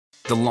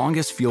The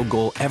longest field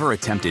goal ever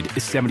attempted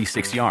is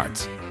 76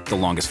 yards. The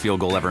longest field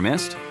goal ever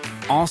missed?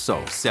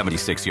 Also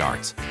 76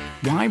 yards.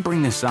 Why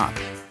bring this up?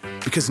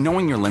 Because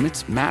knowing your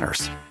limits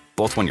matters,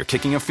 both when you're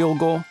kicking a field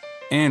goal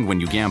and when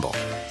you gamble.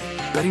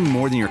 Betting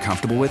more than you're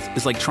comfortable with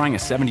is like trying a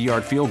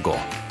 70-yard field goal.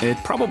 It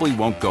probably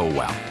won't go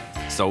well.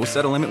 So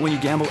set a limit when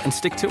you gamble and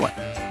stick to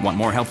it. Want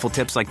more helpful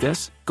tips like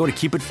this? Go to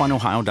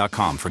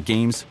keepitfunohio.com for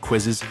games,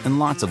 quizzes, and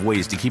lots of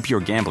ways to keep your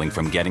gambling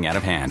from getting out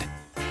of hand.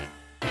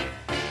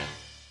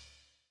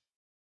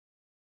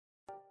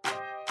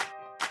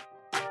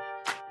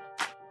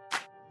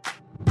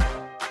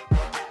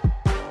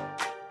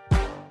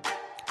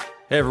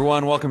 Hey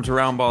everyone, welcome to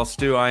Roundball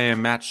Stew. I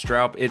am Matt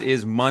Straub. It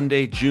is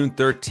Monday, June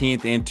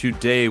 13th, and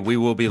today we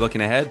will be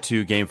looking ahead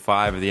to Game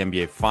 5 of the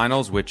NBA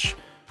Finals, which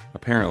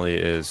apparently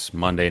is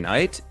Monday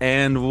night,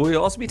 and we'll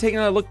also be taking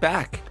a look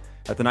back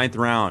at the ninth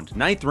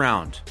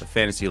round of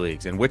fantasy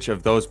leagues, and which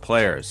of those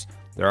players,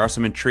 there are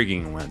some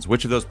intriguing ones,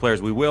 which of those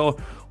players we will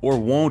or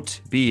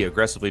won't be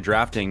aggressively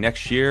drafting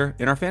next year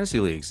in our fantasy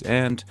leagues.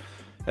 And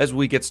as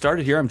we get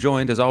started here, I'm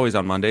joined, as always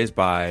on Mondays,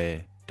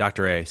 by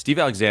Dr. A, Steve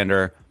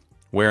Alexander,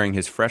 wearing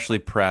his freshly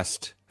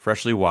pressed,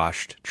 freshly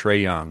washed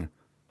Trae Young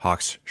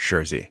Hawks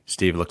jersey.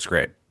 Steve, looks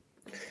great.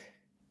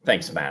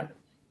 Thanks, Matt.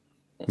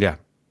 Yeah,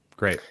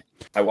 great.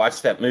 I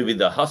watched that movie,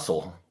 The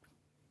Hustle,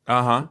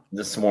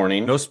 this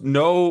morning. No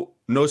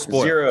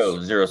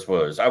spoilers. Zero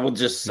spoilers. I will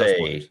just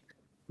say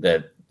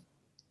that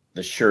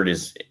the shirt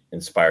is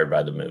inspired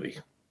by the movie.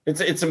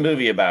 It's a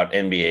movie about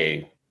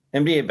NBA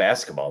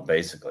basketball,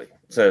 basically.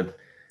 It's a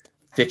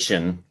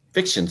fiction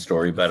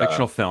story, but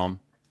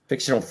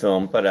fictional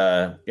film,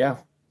 but yeah,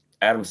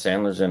 Adam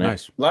Sandler's in it.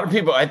 Nice. A lot of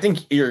people, I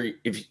think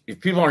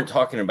if people aren't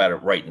talking about it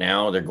right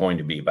now, they're going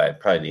to be by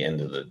probably the end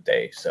of the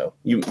day. So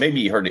you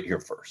heard it here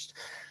first.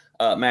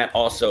 Matt,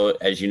 also,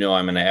 as you know,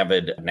 I'm an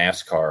avid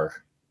NASCAR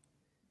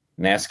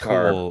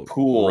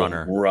pool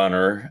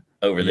runner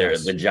over there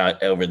at the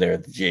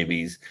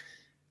JB's.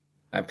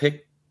 I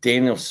picked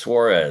Daniel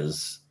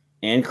Suarez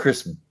and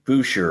Chris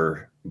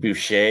Boucher.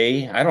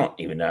 I don't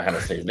even know how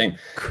to say his name.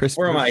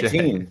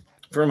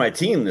 For my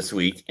team this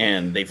week,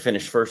 and they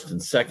finished first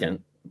and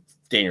second.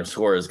 Daniel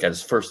Suarez got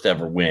his first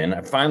ever win.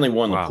 I finally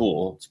won the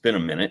pool. It's been a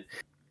minute.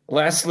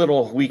 Last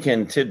little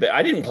weekend tidbit.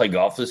 I didn't play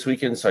golf this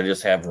weekend, so I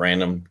just have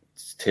random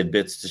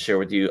tidbits to share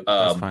with you.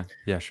 That's fine.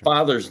 Yeah, sure.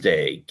 Father's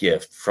Day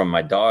gift from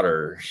my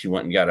daughter. She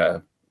went and got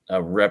a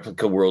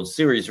replica World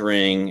Series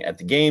ring at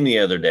the game the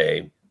other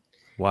day.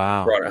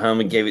 Wow. Brought it home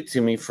and gave it to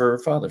me for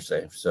Father's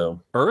Day.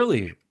 So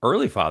early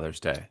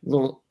Father's Day.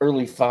 Little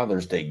early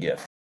Father's Day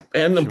gift.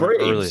 And the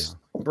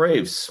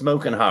Braves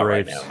smoking hot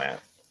right now, man.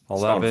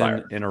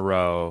 11 in a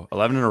row.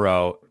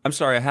 I'm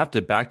sorry, I have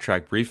to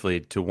backtrack briefly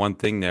to one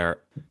thing there.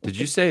 Did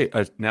you say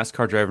a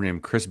NASCAR driver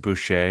named Chris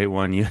Boucher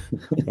won you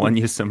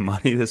some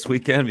money this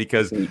weekend?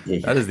 Because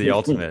that is the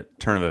ultimate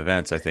turn of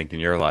events, I think, in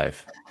your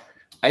life.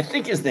 I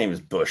think his name is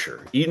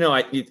Busher. You know,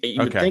 you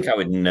would think I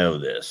would know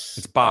this.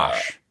 It's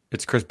Bosch.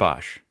 It's Chris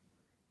Bosch.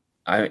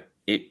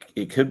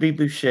 It could be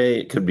Boucher.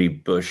 It could be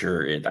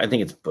Busher. I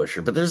think it's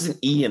Busher, but there's an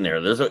E in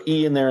there. There's an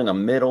E in there in the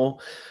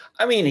middle.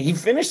 I mean, he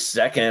finished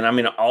second. I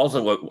mean, all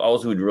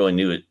we'd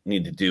really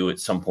need to do at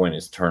some point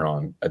is turn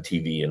on a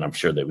TV, and I'm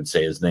sure they would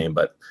say his name.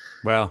 But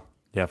well,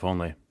 yeah, if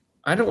only.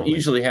 I don't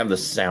usually have the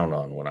sound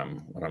on when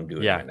I'm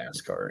doing my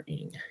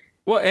NASCAR-ing.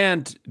 Well,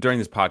 and during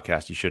this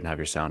podcast, you shouldn't have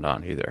your sound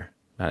on either.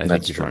 I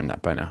think you've learned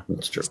that by now.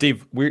 That's true.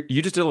 Steve,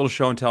 you just did a little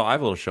show and tell. I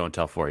have a little show and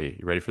tell for you.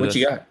 You ready for this?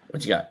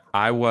 What you got?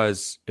 A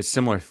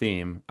similar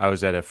theme. I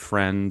was at a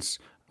friend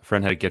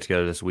had a get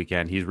together this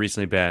weekend. He's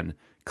recently been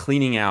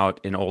cleaning out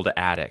an old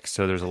attic.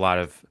 So there's a lot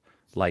of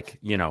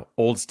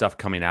old stuff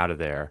coming out of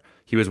there.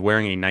 He was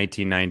wearing a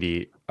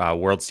 1990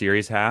 World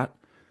Series hat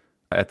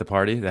at the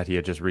party that he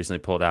had just recently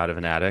pulled out of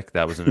an attic.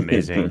 That was an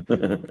amazing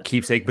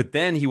keepsake. But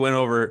then he went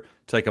over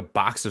to a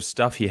box of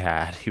stuff he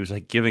had. He was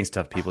giving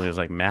stuff to people. He was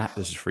like, Matt,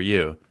 this is for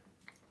you.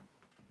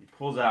 He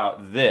pulls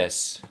out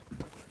this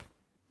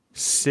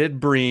Sid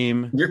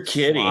Bream. You're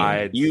kidding.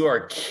 Slides. You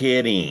are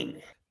kidding.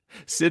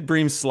 Sid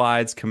Bream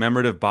Slides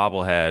commemorative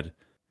bobblehead.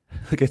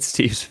 Look at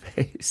Steve's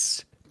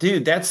face.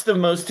 Dude, that's the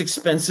most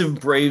expensive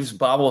Braves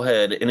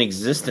bobblehead in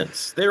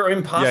existence. They're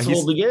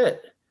impossible to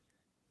get.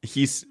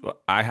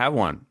 I have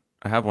one.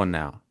 I have one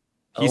now.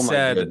 He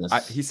said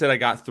I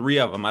got 3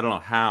 of them. I don't know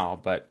how,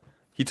 but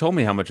he told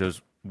me how much it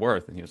was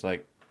worth, and he was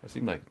like, "It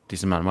seemed like a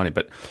decent amount of money."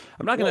 But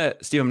I'm not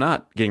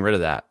getting rid of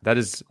that. That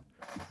is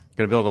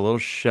gonna build a little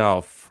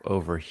shelf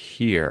over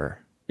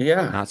here.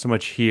 Yeah, not so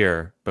much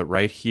here, but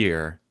right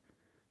here,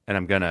 and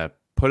I'm gonna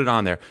put it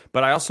on there.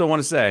 But I also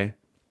want to say,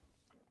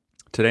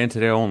 today and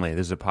today only.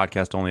 This is a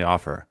podcast only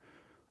offer.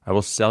 I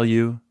will sell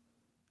you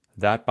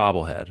that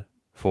bobblehead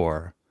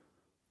for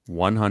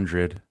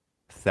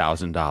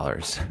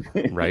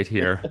 $100,000 right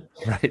here,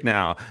 right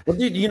now. Well,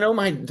 dude,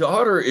 my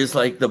daughter is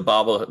like the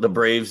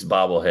Braves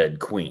bobblehead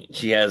queen.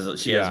 She has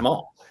them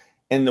all.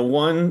 And the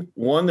one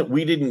that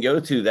we didn't go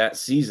to that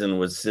season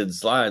was Sid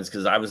Slides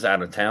because I was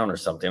out of town or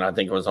something. I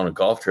think I was on a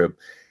golf trip,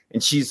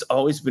 and she's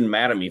always been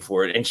mad at me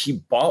for it. And she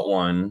bought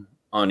one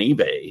on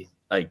eBay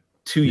like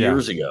 2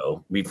 years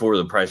ago before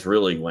the price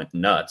really went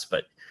nuts.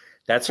 But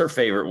that's her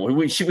favorite.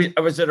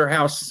 I was at her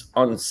house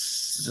on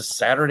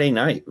Saturday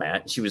night,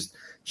 Matt. She was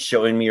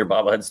showing me her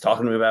bobbleheads,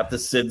 talking to me about the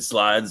Sid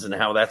slides and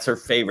how that's her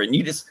favorite. And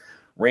you just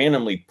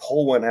randomly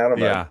pull one out of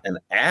an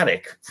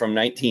attic from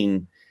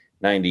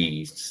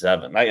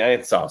 1997.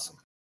 It's awesome.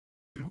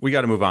 We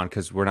got to move on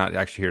because we're not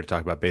actually here to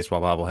talk about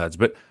baseball bobbleheads.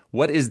 But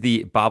what is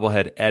the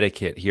bobblehead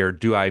etiquette here?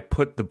 Do I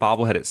put the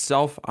bobblehead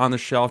itself on the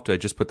shelf? Do I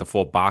just put the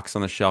full box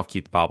on the shelf,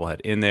 keep the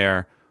bobblehead in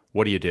there?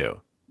 What do you do?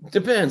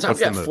 Depends. I've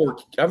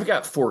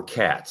got four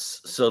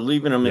cats, so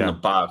leaving them in the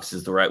box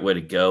is the right way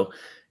to go.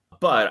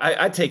 But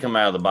I take them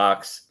out of the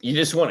box. You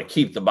just want to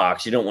keep the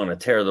box. You don't want to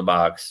tear the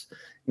box.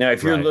 Now,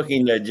 if you're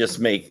looking to just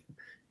make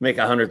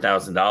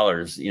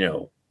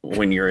 $100,000,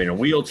 when you're in a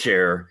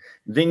wheelchair,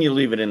 then you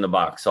leave it in the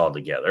box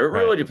altogether. It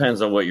really depends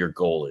on what your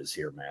goal is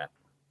here, Matt.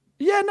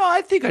 Yeah, no,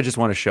 I think I just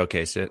want to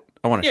showcase it.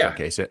 I want to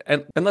showcase it.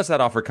 And unless that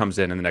offer comes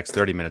in the next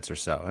 30 minutes or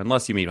so,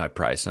 unless you meet my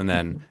price, and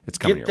then it's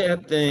coming. Get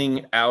that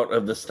thing out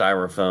of the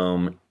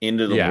styrofoam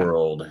into the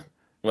world.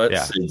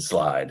 Let's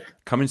slide.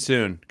 Coming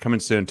soon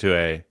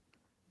to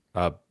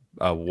a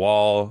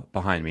wall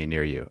behind me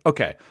near you.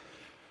 Okay.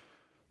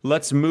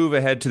 Let's move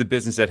ahead to the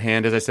business at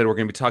hand. As I said, we're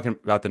going to be talking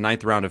about the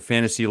 9th round of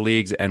fantasy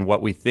leagues and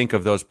what we think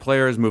of those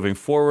players moving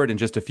forward in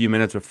just a few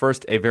minutes. But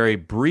first, a very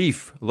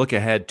brief look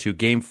ahead to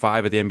Game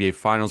 5 of the NBA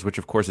Finals, which,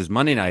 of course, is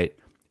Monday night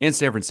in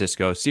San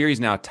Francisco. Series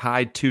now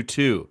tied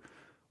 2-2.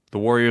 The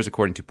Warriors,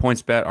 according to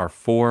PointsBet, are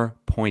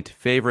 4-point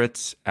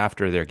favorites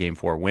after their Game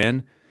 4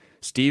 win.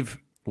 Steve,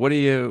 what are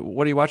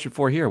you watching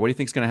for here? What do you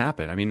think is going to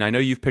happen? I mean, I know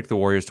you've picked the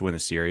Warriors to win the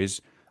series.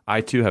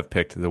 I, too, have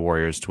picked the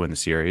Warriors to win the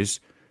series.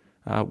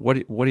 What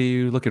are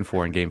you looking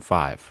for in Game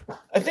 5?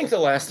 I think the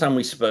last time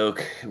we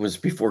spoke was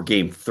before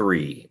Game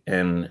 3,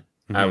 and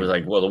I was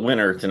like, well, the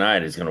winner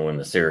tonight is going to win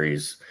the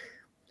series.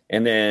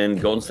 And then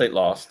Golden State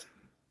lost,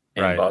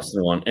 and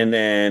Boston won. And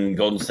then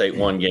Golden State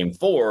won Game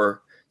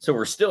 4, so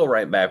we're still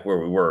right back where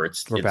we were.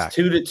 It's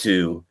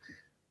 2-2.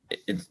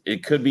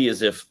 It could be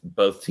as if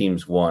both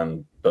teams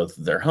won both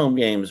of their home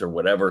games or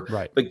whatever.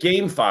 Right. But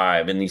Game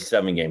 5 in these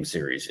 7-game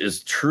series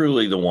is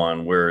truly the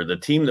one where the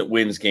team that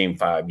wins Game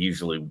 5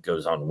 usually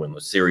goes on to win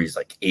the series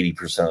like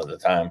 80% of the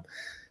time.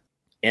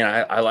 And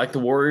I like the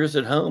Warriors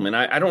at home. And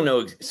I don't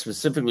know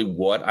specifically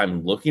what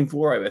I'm looking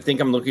for. I think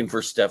I'm looking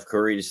for Steph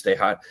Curry to stay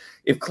hot.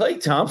 If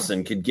Klay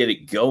Thompson could get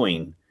it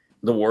going,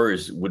 the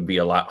Warriors would be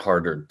a lot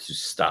harder to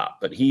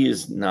stop. But he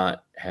has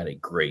not had a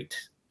great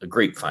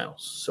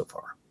finals so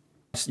far.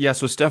 Yeah,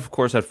 so Steph, of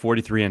course, had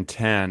 43 and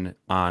 10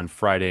 on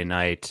Friday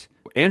night.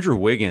 Andrew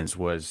Wiggins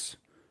was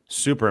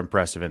super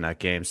impressive in that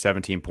game.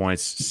 17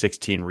 points,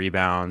 16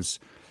 rebounds.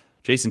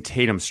 Jason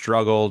Tatum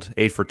struggled,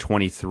 8 for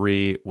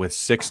 23 with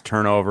 6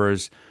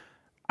 turnovers.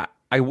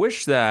 I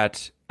wish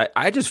that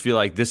I just feel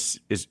like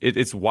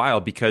it's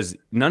wild because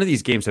none of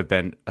these games have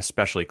been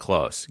especially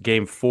close.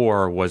 Game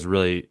 4 was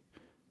really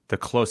the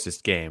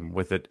closest game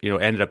with it,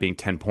 ended up being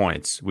 10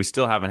 points. We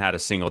still haven't had a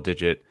single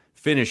digit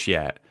finish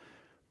yet,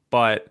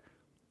 but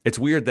it's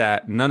weird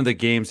that none of the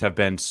games have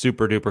been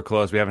super duper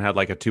close. We haven't had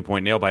like a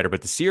 2-point nail biter,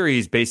 but the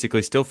series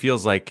basically still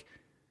feels like,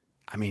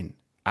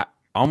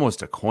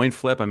 almost a coin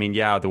flip. I mean,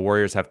 the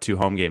Warriors have 2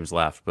 home games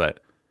left, but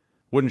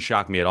wouldn't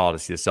shock me at all to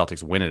see the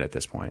Celtics win it at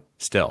this point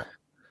still.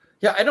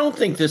 Yeah, I don't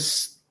think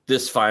this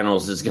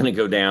finals is going to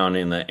go down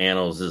in the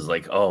annals as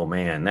like, oh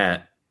man,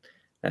 that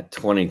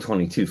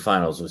 2022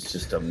 finals was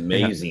just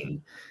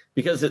amazing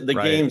because the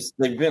games,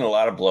 they've been a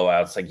lot of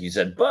blowouts, like you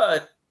said,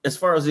 but as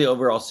far as the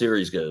overall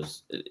series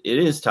goes, it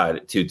is tied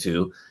at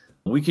 2-2.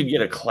 We could get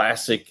a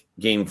classic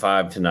Game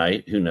 5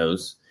 tonight. Who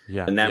knows?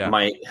 Yeah, and that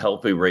might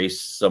help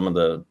erase some of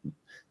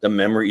the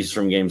memories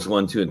from Games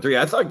 1, 2, and 3.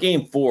 I thought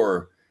Game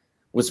 4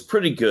 was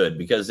pretty good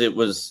because it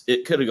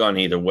could have gone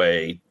either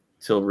way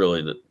till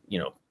really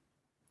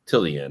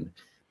till the end,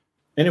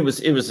 and it was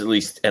at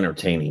least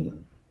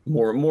entertaining,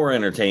 more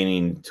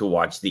entertaining to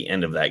watch the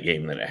end of that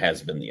game than it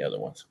has been the other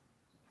ones.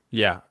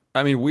 Yeah.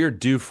 I mean, we're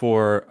due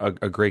for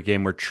a great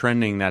game. We're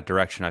trending that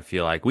direction, I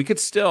feel like. We could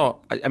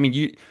still,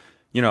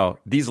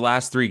 these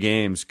last 3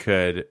 games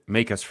could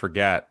make us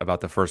forget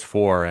about the first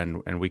 4,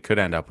 and we could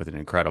end up with an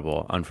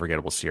incredible,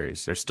 unforgettable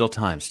series. There's still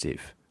time,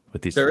 Steve,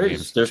 with these 3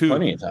 games. There's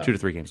plenty of time. 2 to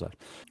 3 games left.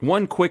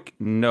 One quick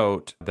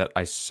note that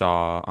I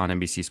saw on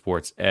NBC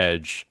Sports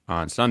Edge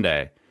on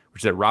Sunday,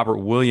 which is that Robert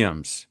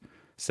Williams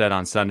said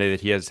on Sunday that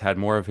he has had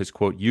more of his,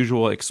 quote,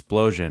 usual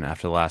explosion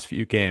after the last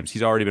few games.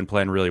 He's already been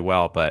playing really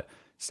well, but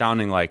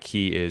sounding like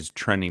he is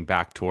trending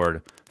back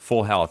toward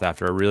full health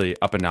after a really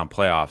up and down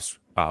playoffs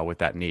with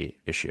that knee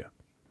issue.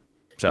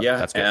 So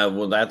that's good.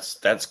 Well,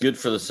 that's good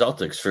for the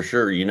Celtics for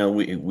sure.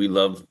 We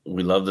love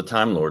the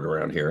Time Lord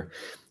around here,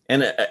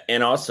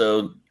 and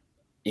also,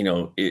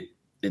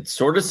 it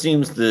sort of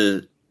seems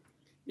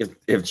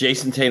if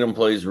Jason Tatum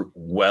plays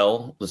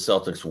well, the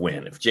Celtics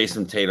win. If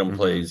Jason Tatum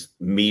plays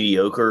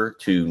mediocre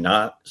to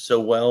not so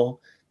well,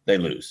 they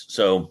lose.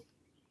 So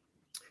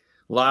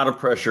a lot of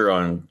pressure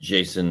on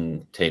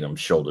Jason Tatum's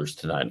shoulders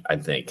tonight, I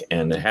think.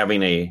 And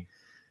having a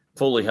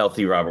fully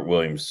healthy Robert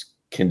Williams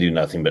can do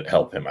nothing but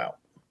help him out.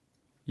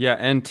 Yeah,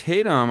 and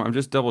Tatum, I'm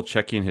just double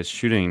checking his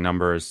shooting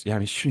numbers. Yeah,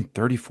 he's shooting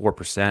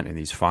 34% in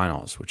these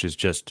finals, which is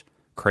just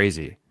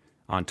crazy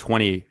on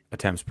 20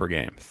 attempts per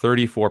game.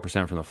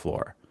 34% from the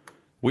floor.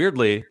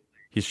 Weirdly,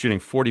 he's shooting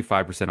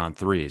 45% on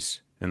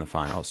threes in the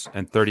finals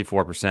and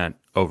 34%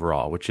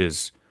 overall, which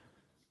is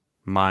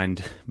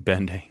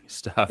mind-bending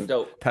stuff.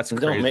 That's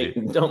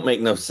crazy. Don't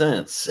make no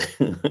sense.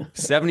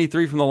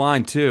 73 from the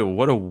line too.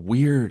 What a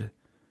weird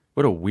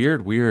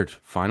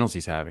finals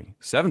he's having.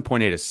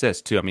 7.8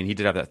 assists too. I mean, he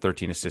did have that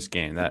 13 assist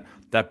game.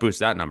 That boosts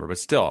that number, but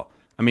still,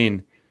 I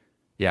mean,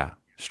 yeah,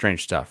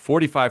 strange stuff.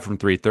 45 from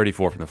three,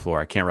 34 from the floor.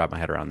 I can't wrap my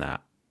head around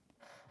that.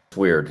 It's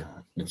weird.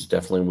 It's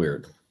definitely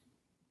weird.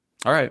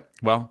 All right.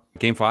 Well,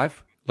 game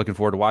 5. Looking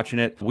forward to watching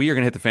it. We are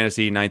going to hit the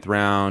fantasy 9th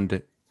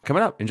round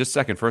coming up in just a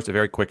second. First, a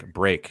very quick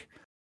break.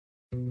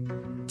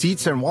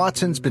 Dietz and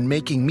Watson's been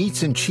making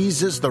meats and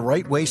cheeses the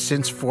right way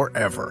since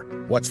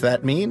forever. What's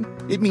that mean?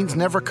 It means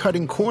never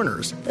cutting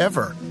corners,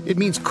 ever. It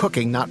means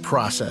cooking, not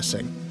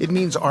processing. It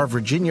means our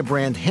Virginia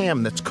brand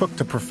ham that's cooked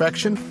to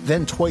perfection,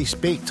 then twice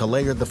baked to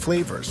layer the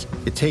flavors.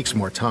 It takes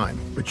more time,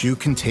 but you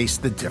can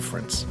taste the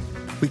difference.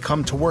 We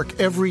come to work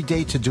every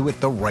day to do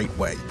it the right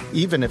way,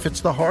 even if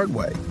it's the hard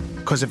way.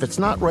 Because if it's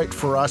not right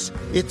for us,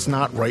 it's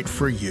not right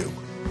for you.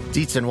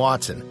 Dietz and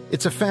Watson,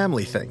 it's a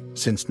family thing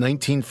since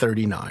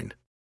 1939.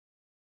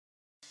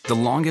 The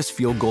longest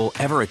field goal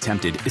ever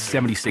attempted is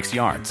 76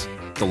 yards.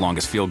 The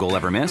longest field goal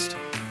ever missed?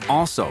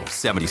 Also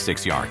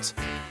 76 yards.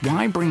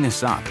 Why bring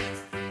this up?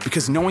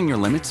 Because knowing your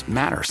limits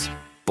matters,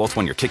 both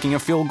when you're kicking a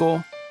field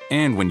goal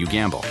and when you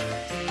gamble.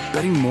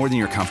 Betting more than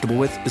you're comfortable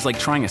with is like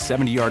trying a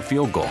 70-yard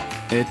field goal.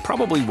 It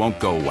probably won't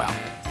go well.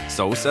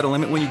 So set a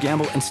limit when you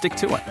gamble and stick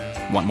to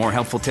it. Want more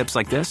helpful tips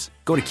like this?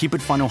 Go to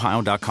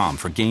keepitfunohio.com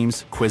for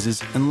games,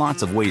 quizzes, and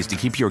lots of ways to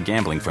keep your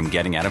gambling from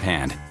getting out of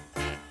hand.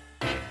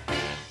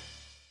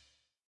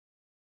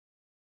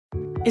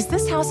 Is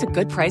this house a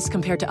good price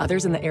compared to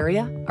others in the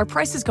area? Are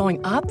prices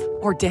going up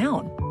or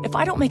down? If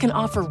I don't make an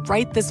offer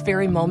right this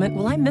very moment,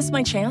 will I miss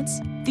my chance?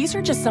 These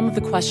are just some of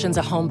the questions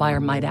a home buyer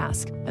might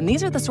ask. And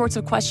these are the sorts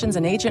of questions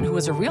an agent who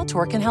is a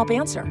Realtor can help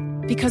answer.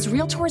 Because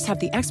Realtors have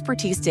the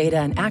expertise, data,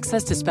 and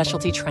access to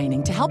specialty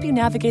training to help you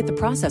navigate the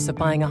process of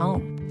buying a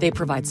home. They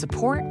provide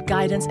support,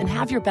 guidance, and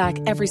have your back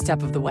every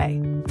step of the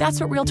way. That's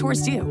what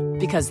Realtors do,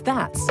 because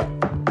that's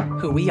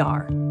who we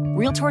are.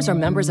 Realtors are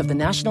members of the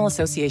National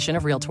Association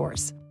of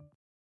Realtors.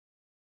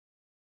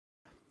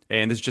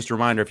 And this is just a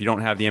reminder, if you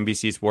don't have the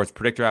NBC Sports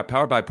Predictor app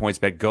powered by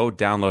PointsBet, go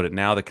download it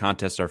now. The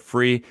contests are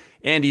free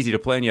and easy to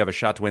play, and you have a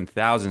shot to win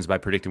thousands by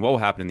predicting what will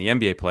happen in the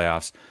NBA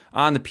playoffs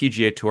on the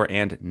PGA Tour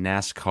and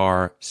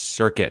NASCAR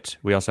circuit.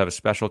 We also have a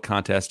special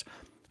contest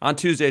on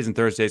Tuesdays and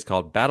Thursdays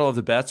called Battle of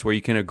the Bets, where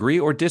you can agree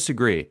or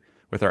disagree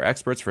with our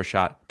experts for a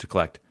shot to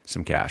collect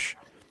some cash.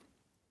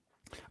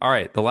 All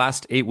right, the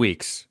last 8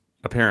 weeks,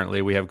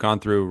 apparently, we have gone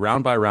through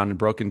round by round and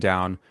broken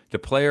down the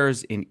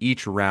players in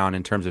each round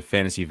in terms of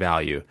fantasy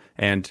value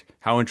and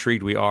how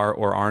intrigued we are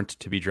or aren't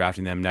to be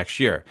drafting them next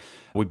year.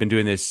 We've been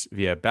doing this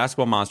via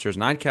Basketball Monsters,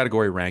 9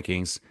 category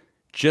rankings,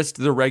 just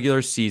the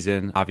regular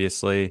season,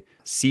 obviously,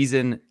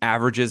 season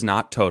averages,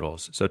 not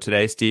totals. So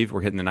today, Steve,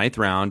 we're hitting the 9th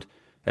round.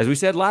 As we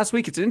said last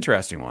week, it's an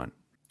interesting one.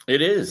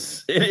 It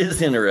is. It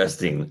is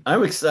interesting.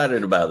 I'm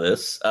excited about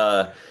this.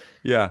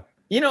 Yeah.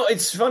 You know,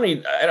 it's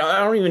funny. I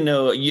don't even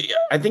know.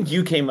 I think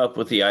you came up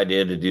with the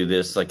idea to do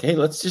this. Like, hey,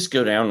 let's just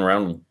go down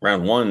round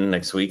 1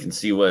 next week and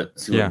see what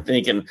we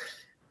think. And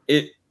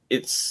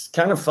it's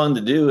kind of fun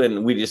to do.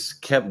 And we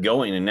just kept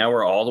going. And now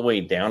we're all the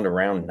way down to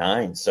round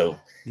 9. So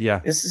yeah,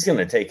 this is going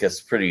to take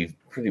us pretty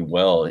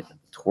well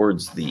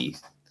towards the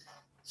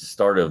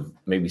start of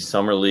maybe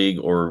summer league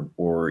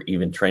or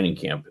even training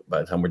camp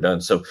by the time we're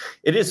done. So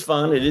it is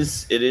fun. It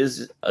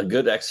is a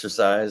good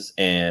exercise,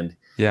 and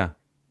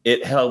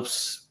it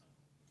helps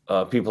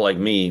people like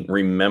me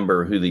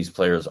remember who these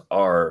players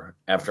are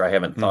after I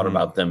haven't thought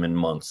about them in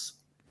months.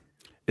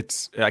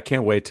 I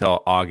can't wait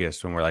till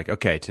August when we're like,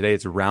 okay, today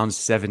it's round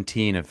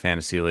 17 of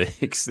fantasy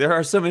leagues. There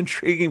are some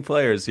intriguing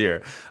players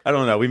here. I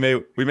don't know. We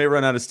may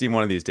run out of steam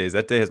one of these days.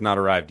 That day has not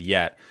arrived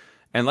yet.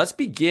 And let's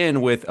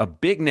begin with a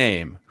big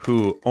name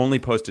who only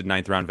posted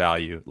 9th round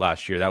value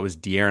last year. That was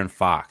De'Aaron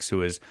Fox,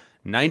 who is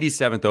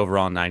 97th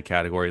overall in 9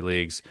 category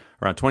leagues,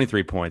 around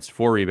 23 points,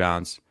 4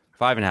 rebounds,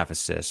 5.5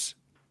 assists.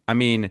 I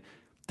mean,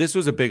 this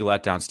was a big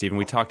letdown, Stephen.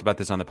 We talked about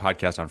this on the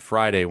podcast on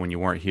Friday when you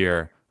weren't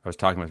here. I was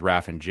talking with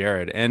Raph and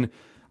Jared. And,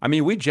 I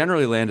mean, we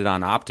generally landed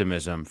on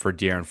optimism for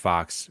De'Aaron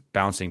Fox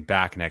bouncing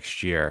back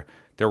next year.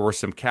 There were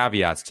some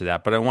caveats to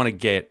that, but I want to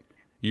get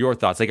your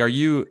thoughts. Like, are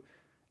you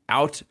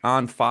out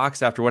on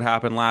Fox after what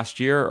happened last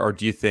year, or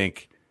do you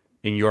think,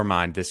 in your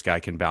mind, this guy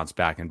can bounce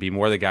back and be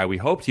more the guy we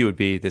hoped he would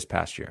be this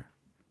past year?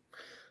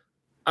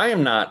 I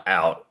am not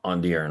out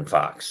on De'Aaron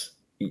Fox.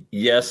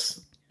 Yes,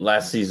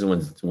 last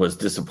season was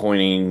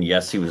disappointing.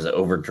 Yes, he was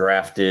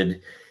overdrafted.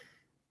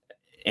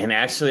 And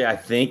actually, I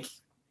think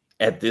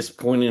at this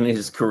point in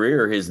his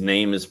career, his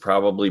name is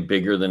probably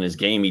bigger than his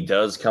game. He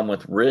does come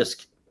with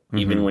risk,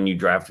 even when you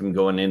draft him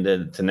going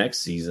into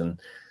next season.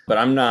 But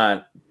I'm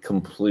not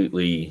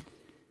completely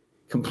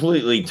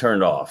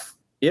turned off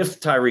if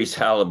Tyrese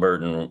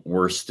Halliburton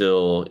were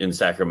still in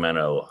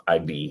Sacramento,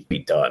 I'd be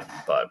done.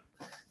 But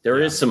there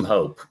is some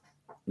hope.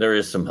 There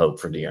is some hope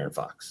for De'Aaron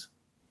Fox.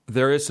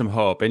 There is some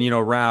hope. And,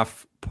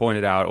 Raph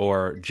pointed out,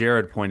 or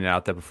Jared pointed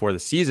out, that before the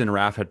season,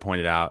 Raph had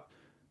pointed out,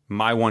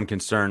 my one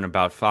concern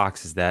about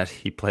Fox is that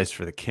he plays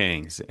for the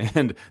Kings.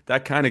 And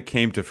that kind of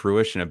came to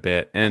fruition a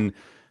bit. And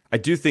I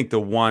do think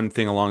the one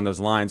thing along those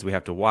lines we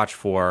have to watch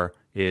for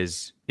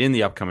is in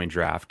the upcoming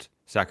draft,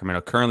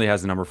 Sacramento currently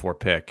has the number 4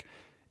 pick.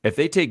 If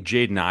they take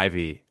Jaden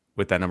Ivey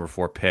with that number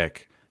 4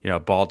 pick,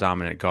 ball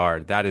dominant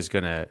guard, that is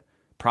going to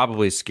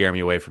probably scare me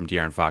away from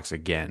De'Aaron Fox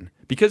again.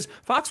 Because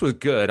Fox was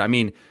good. I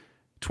mean,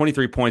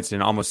 23 points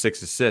and almost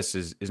 6 assists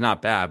is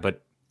not bad,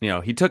 but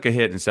he took a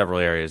hit in several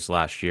areas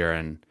last year.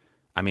 And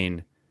I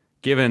mean,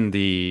 given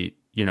the,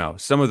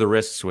 some of the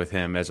risks with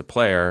him as a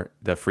player,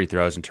 the free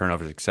throws and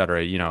turnovers, et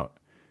cetera,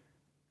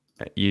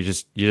 you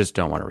just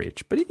don't want to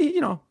reach. But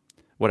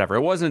whatever.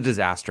 It wasn't a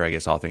disaster, I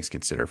guess, all things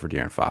considered, for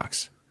De'Aaron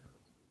Fox.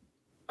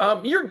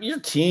 Your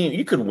team,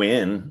 you could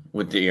win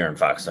with De'Aaron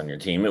Fox on your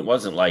team. It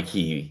wasn't like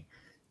he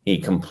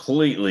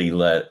completely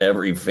let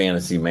every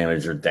fantasy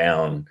manager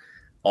down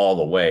all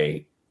the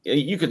way.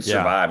 You could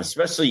survive,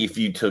 especially if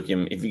you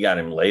got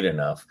him late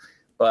enough.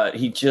 But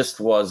he just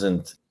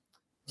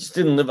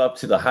didn't live up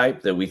to the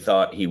hype that we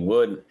thought he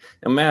would.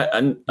 And Matt,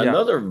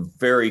 another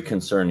very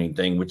concerning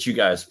thing, which you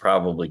guys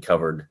probably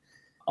covered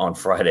on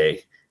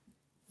Friday,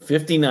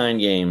 59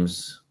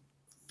 games,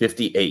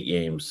 58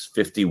 games,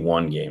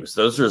 51 games.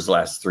 Those are his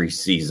last 3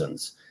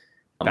 seasons.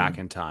 Back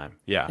in time.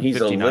 Yeah. He's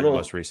 59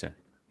 most recent.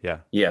 Yeah.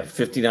 Yeah.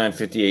 59,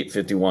 58,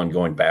 51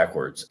 going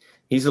backwards.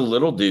 He's a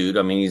little dude.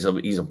 I mean,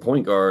 he's a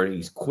point guard.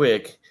 He's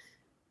quick,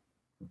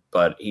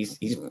 but he's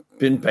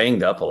been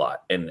banged up a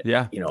lot. And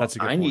that's a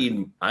good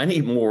point. I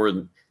need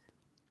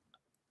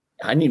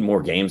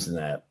more games than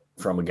that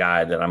from a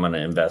guy that I'm going to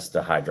invest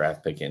a high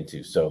draft pick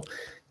into. So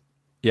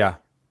yeah,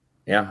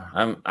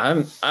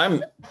 I'm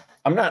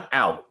not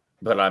out,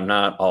 but I'm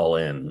not all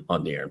in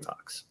on De'Aaron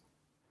Fox.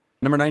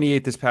 Number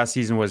 98 this past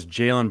season was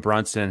Jalen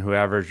Brunson, who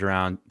averaged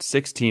around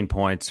 16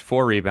 points,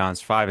 4 rebounds,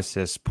 5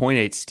 assists,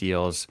 0.8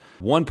 steals,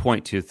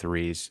 1.2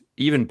 threes.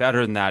 Even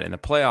better than that in the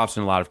playoffs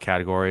in a lot of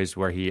categories,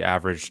 where he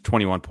averaged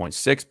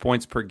 21.6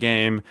 points per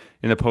game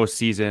in the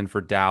postseason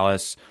for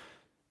Dallas.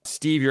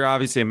 Steve, you're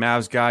obviously a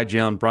Mavs guy.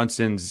 Jalen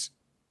Brunson's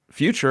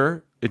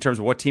future, in terms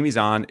of what team he's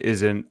on,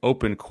 is an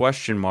open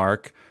question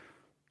mark.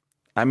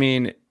 I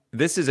mean,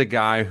 this is a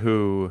guy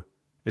who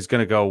is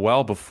going to go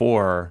well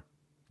before,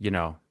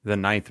 the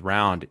 9th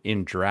round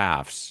in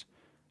drafts.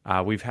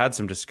 We've had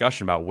some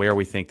discussion about where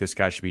we think this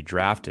guy should be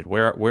drafted.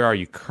 Where are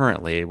you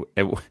currently?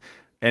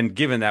 And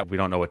given that we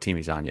don't know what team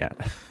he's on yet.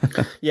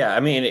 Yeah, I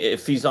mean,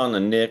 if he's on the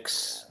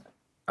Knicks,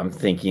 I'm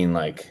thinking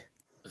like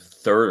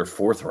 3rd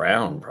or 4th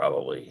round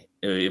probably.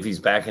 If he's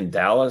back in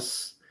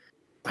Dallas,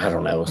 I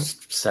don't know,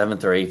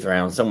 7th or 8th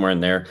round, somewhere in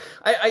there.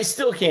 I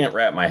still can't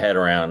wrap my head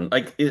around.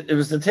 Like, it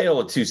was the tale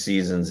of 2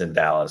 seasons in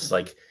Dallas.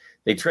 Like,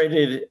 they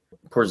traded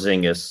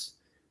Porzingis,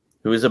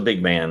 who is a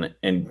big man,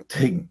 and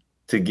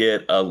to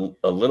get a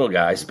little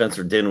guy,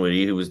 Spencer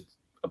Dinwiddie, who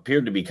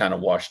appeared to be kind of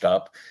washed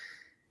up.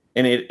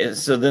 And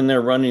so then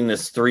they're running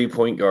this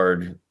 3-point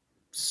guard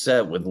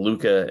set with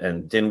Luka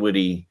and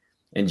Dinwiddie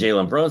and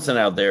Jalen Brunson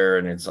out there.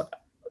 And it's like,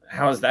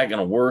 how is that going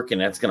to work? And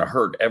that's going to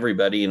hurt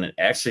everybody. And it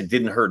actually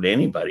didn't hurt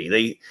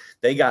anybody.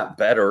 They got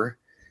better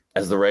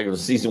as the regular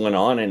season went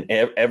on, and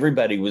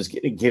everybody was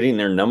getting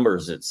their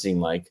numbers, it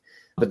seemed like.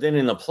 But then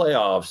in the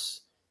playoffs,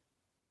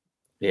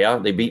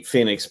 they beat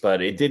Phoenix,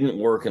 but it didn't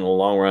work in the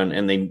long run,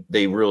 and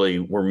they really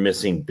were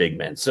missing big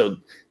men. So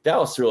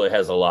Dallas really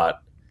has a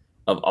lot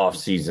of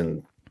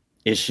offseason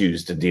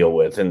issues to deal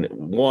with. And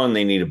one,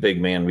 they need a big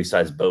man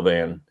besides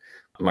Boban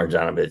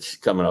Marjanovic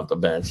coming off the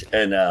bench.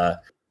 And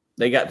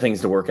they got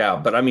things to work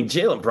out. But I mean,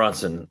 Jalen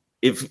Brunson,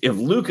 if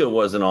Luka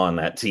wasn't on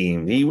that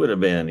team, he would have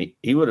been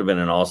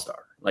an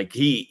all-star. Like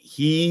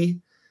the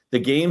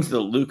games that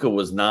Luka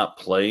was not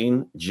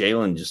playing,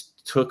 Jalen just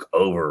took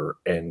over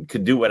and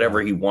could do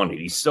whatever he wanted.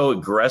 He's so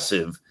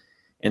aggressive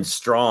and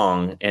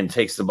strong and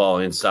takes the ball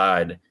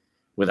inside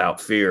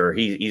without fear.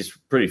 He's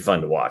pretty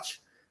fun to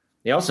watch.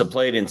 He also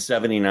played in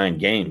 79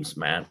 games,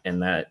 Matt,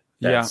 and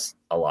that's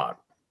a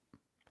lot.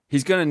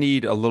 He's going to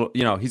need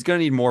he's going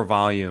to need more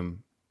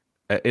volume.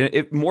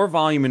 More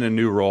volume in a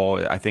new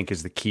role, I think,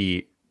 is the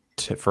key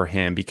for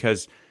him,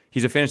 because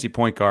he's a fantasy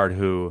point guard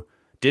who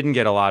didn't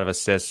get a lot of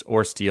assists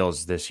or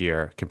steals this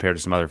year compared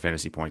to some other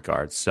fantasy point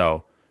guards.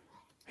 So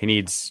he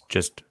needs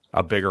just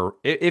a bigger.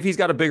 If he's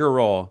got a bigger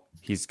role,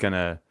 he's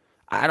gonna.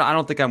 I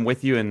don't think I'm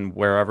with you in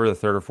wherever the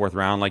 3rd or 4th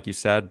round, like you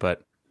said,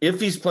 but if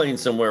he's playing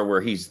somewhere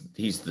where he's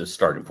the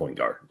starting point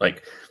guard,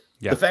 like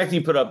the fact he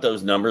put up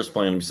those numbers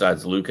playing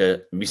besides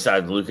Luka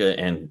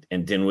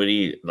and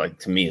Dinwiddie, like,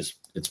 to me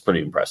it's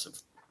pretty impressive.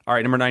 All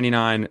right, number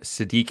 99,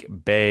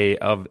 Saddiq Bey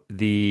of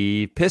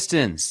the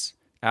Pistons,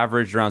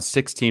 averaged around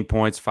 16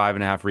 points,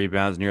 5.5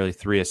 rebounds, nearly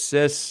 3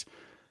 assists.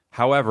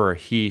 However,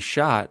 he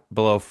shot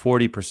below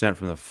 40%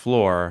 from the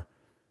floor,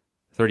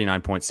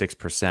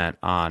 39.6%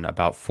 on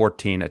about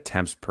 14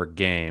 attempts per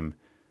game.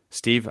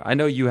 Steve, I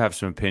know you have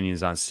some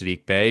opinions on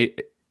Saddiq Bey.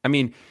 I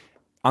mean,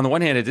 on the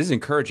one hand, it is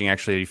encouraging,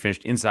 actually, that he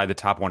finished inside the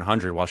top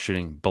 100 while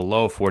shooting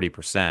below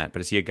 40%. But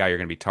is he a guy you're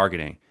going to be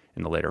targeting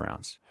in the later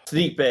rounds?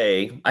 Saddiq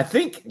Bey. I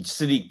think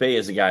Saddiq Bey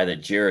is a guy that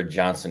Jared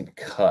Johnson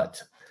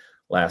cut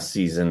last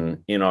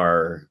season in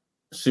our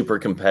super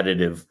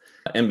competitive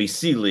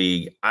NBC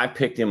league. I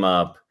picked him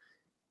up,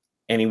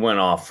 and he went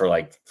off for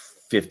like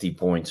 50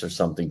 points or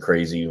something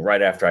crazy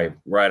right after I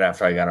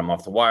got him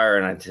off the wire.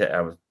 And I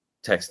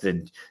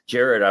texted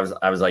Jared.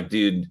 I was like,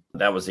 dude,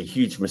 that was a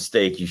huge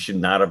mistake. You should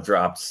not have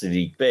dropped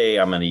Saddiq Bey.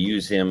 I'm going to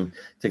use him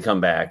to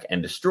come back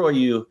and destroy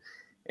you.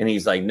 And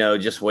he's like, no,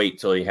 just wait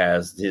till he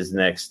has his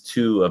next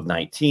 2 of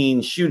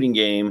 19 shooting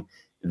game.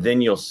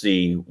 Then you'll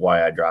see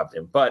why I dropped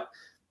him. But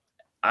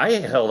I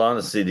held on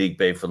to Saddiq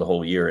Bey for the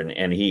whole year,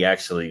 and he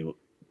actually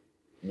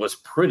was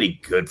pretty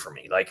good for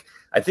me. Like,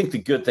 I think the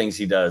good things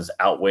he does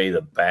outweigh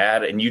the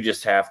bad, and you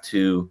just have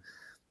to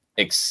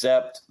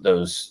accept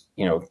those,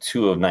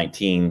 2 of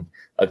 19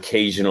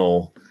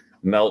 occasional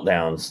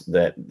meltdowns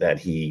that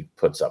he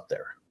puts up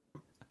there.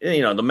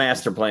 The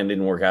master plan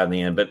didn't work out in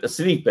the end, but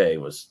Saddiq Bey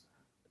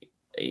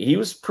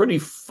was pretty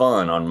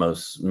fun on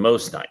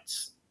most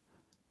nights.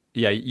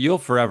 Yeah, you'll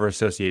forever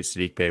associate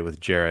Saddiq Bey with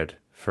Jared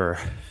for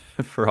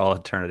all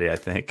eternity, I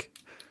think,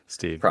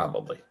 Steve.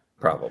 Probably.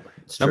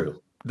 It's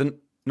true. The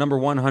number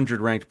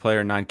 100 ranked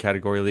player in 9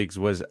 category leagues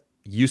was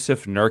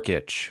Jusuf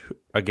Nurkic,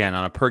 again,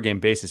 on a per-game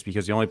basis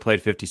because he only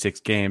played 56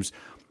 games.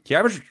 He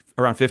averaged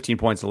around 15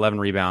 points, 11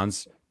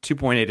 rebounds,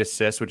 2.8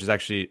 assists, which is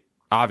actually,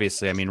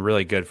 obviously,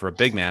 really good for a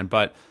big man.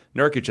 But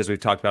Nurkic, as we've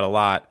talked about a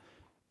lot,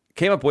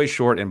 came up way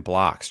short in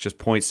blocks, just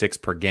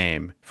 0.6 per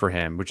game for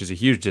him, which is a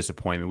huge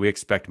disappointment. We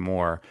expect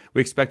more.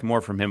 We expect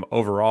more from him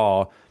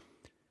overall.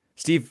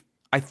 Steve,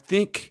 I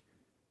think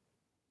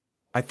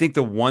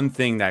the one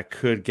thing that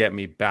could get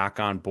me back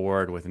on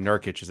board with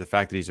Nurkic is the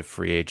fact that he's a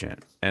free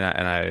agent. And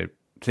I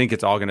think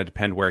it's all going to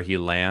depend where he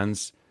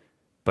lands.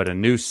 But a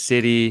new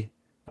city,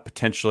 a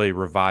potentially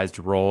revised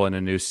role in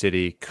a new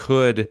city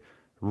could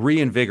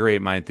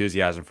reinvigorate my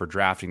enthusiasm for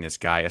drafting this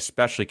guy,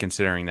 especially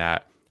considering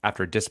that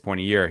after a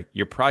disappointing year,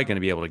 you're probably going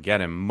to be able to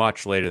get him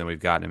much later than we've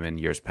gotten him in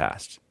years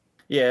past.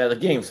 Yeah, the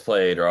games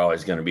played are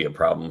always going to be a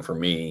problem for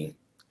me.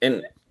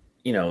 And,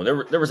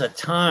 there was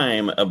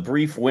a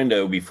brief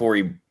window before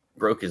he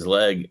broke his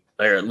leg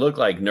there. It looked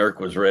like Nurk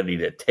was ready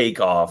to take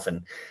off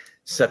and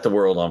set the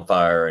world on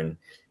fire. And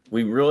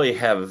we really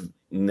have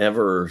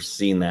never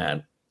seen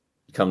that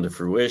come to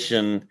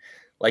fruition.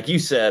 Like you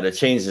said, a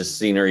change of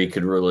scenery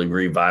could really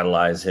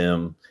revitalize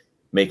him,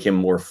 make him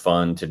more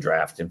fun to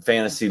draft in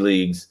fantasy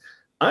leagues.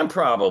 I'm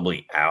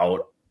probably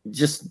out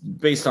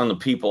just based on the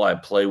people I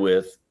play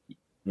with,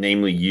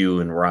 namely you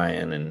and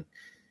Ryan and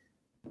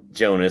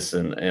Jonas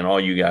and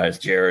all you guys,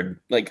 Jared.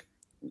 Like,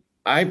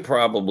 I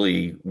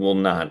probably will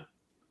not.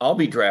 I'll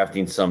be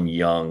drafting some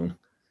young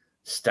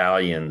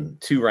stallion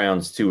 2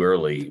 rounds too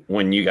early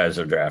when you guys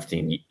are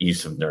drafting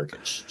Jusuf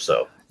Nurkic.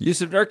 So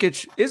Jusuf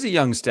Nurkic is a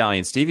young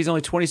stallion, Steve. He's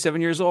only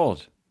 27 years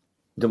old.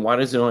 Then why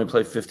does he only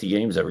play 50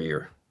 games every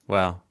year?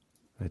 Well,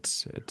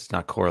 it's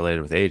not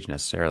correlated with age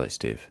necessarily,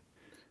 Steve.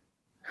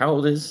 How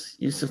old is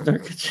Jusuf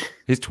Nurkic?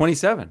 He's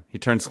 27. He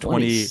turns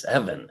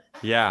 27.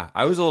 Yeah,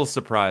 I was a little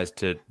surprised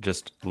to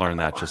just learn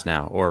that just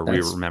now, or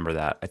remember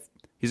that.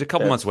 He's a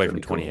couple months away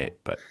from 28, cool.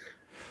 But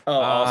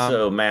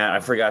also, Matt, I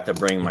forgot to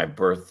bring my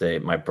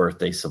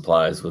birthday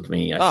supplies with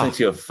me. I sent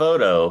you a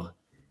photo.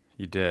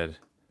 You did.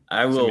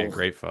 I will. Be a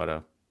great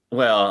photo.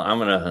 Well, I'm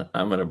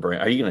gonna bring.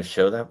 Are you gonna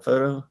show that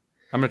photo?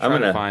 I'm gonna try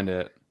to find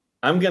it.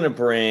 I'm gonna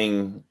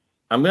bring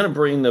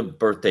the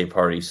birthday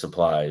party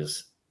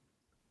supplies.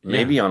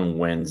 Maybe on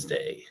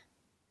Wednesday.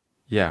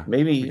 Yeah.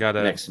 Maybe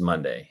next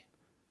Monday.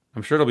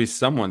 I'm sure it'll be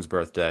someone's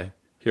birthday.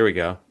 Here we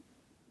go.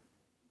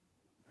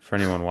 For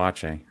anyone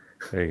watching.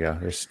 There you go.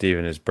 There's Steve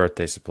and his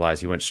birthday supplies.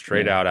 He went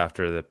straight out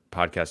after the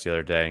podcast the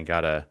other day and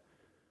got a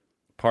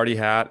party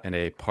hat and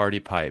a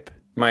party pipe.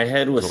 My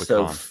head was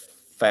so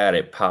fat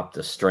it popped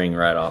a string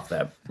right off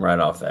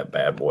that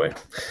bad boy.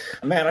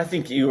 Matt, I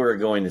think you were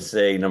going to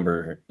say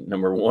number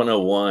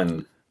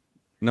 101.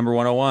 Number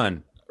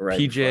 101. Right,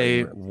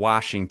 PJ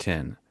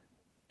Washington.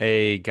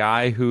 A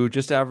guy who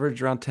just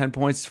averaged around 10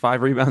 points,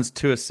 5 rebounds,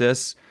 2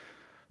 assists,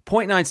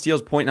 0.9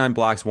 steals, 0.9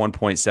 blocks,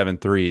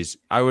 1.7 threes.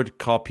 I would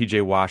call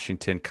PJ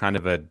Washington kind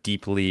of a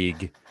deep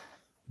league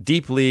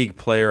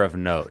player of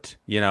note.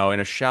 In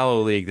a shallow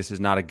league, this is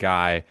not a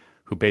guy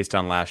who, based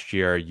on last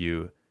year,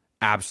 you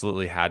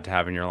absolutely had to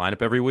have in your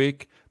lineup every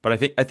week. But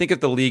I think if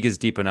the league is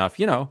deep enough,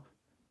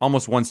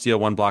 almost 1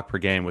 steal, 1 block per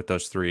game with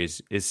those threes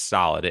is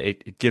solid.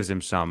 It gives him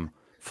some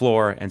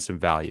floor and some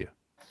value.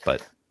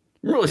 But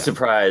I'm really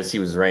surprised he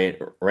was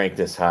ranked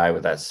this high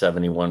with that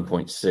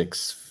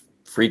 71.6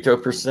 free throw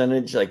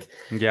percentage. Like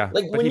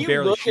when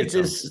you look at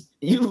this,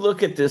 you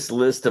look at this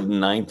list of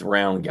 9th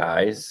round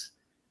guys.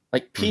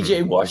 Like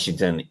PJ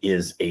Washington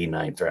is a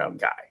 9th round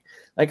guy.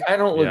 Like I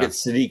don't look at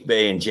Saddiq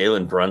Bey and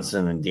Jalen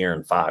Brunson and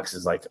De'Aaron Fox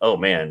as like, oh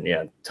man,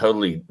 yeah,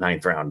 totally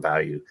 9th round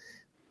value.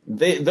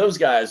 Those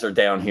guys are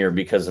down here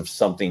because of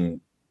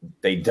something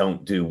they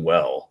don't do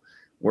well.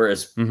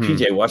 whereas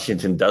PJ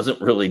Washington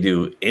doesn't really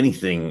do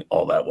anything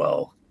all that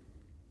well.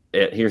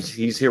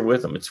 He's here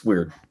with them. It's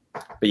weird,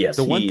 but yes,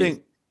 the one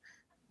thing.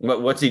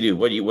 What's he do?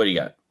 What do you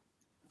got?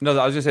 No,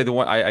 I was gonna say the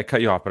one. I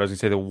cut you off, but I was gonna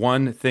say the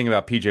one thing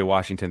about PJ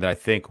Washington that I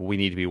think we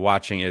need to be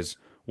watching is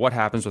what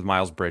happens with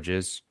Miles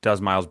Bridges.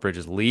 Does Miles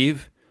Bridges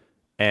leave,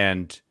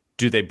 and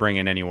do they bring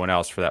in anyone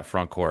else for that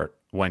front court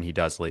when he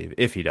does leave,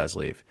 if he does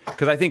leave?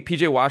 Because I think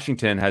PJ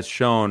Washington has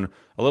shown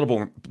a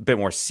little bit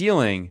more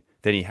ceiling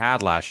than he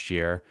had last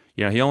year.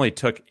 You know, he only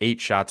took 8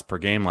 shots per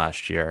game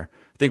last year.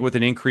 I think with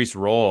an increased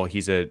role,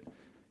 he's a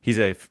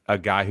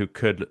guy who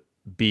could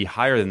be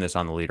higher than this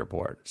on the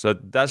leaderboard. So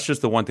that's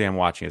just the one thing I'm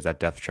watching is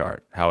that depth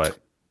chart, how it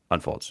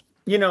unfolds.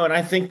 You know, and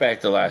I think back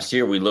to last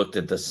year, we looked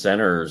at the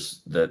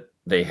centers that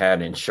they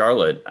had in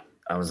Charlotte.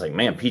 I was like,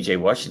 man, PJ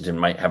Washington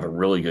might have a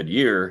really good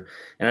year.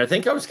 And I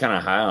think I was kind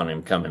of high on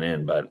him coming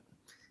in, but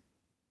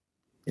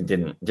it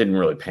didn't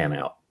really pan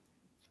out.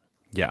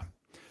 Yeah.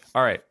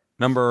 All right.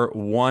 Number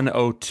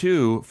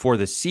 102 for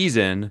the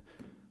season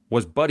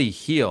was Buddy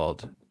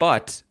Hield.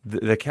 But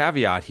the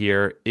caveat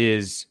here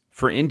is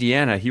for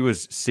Indiana, he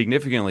was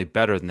significantly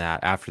better than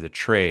that after the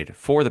trade.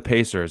 For the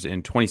Pacers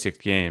in 26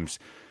 games,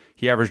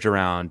 he averaged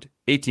around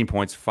 18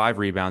 points, 5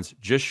 rebounds,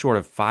 just short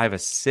of 5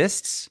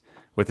 assists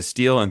with a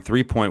steal and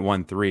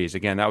 3.1 threes.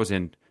 Again, that was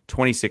in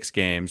 26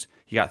 games.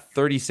 He got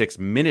 36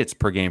 minutes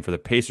per game for the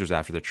Pacers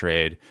after the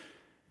trade.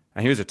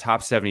 And he was a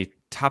top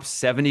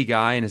 70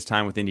 guy in his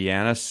time with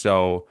Indiana.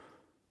 So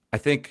I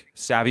think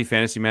savvy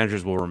fantasy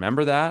managers will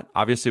remember that.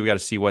 Obviously, we got to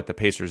see what the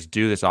Pacers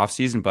do this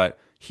offseason, but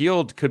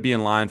Hield could be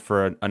in line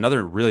for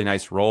another really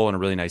nice role and a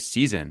really nice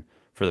season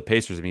for the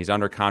Pacers. I mean, he's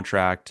under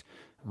contract.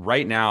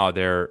 Right now,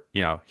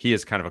 he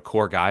is kind of a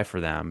core guy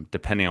for them,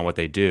 depending on what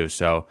they do.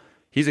 So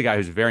he's a guy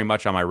who's very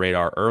much on my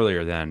radar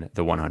earlier than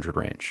the 100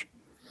 range.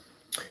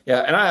 Yeah,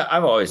 and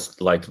I've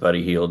always liked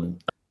Buddy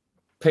Hield.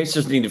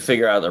 Pacers need to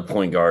figure out their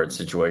point guard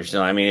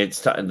situation. I mean,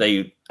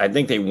 I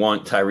think they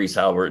want Tyrese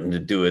Halliburton to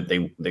do it.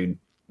 They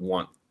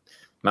want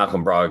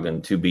Malcolm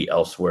Brogdon to be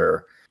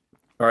elsewhere.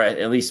 Or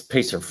at least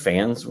Pacer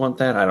fans want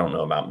that. I don't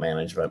know about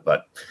management,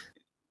 but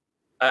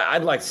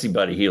I'd like to see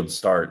Buddy Hield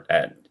start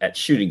at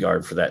shooting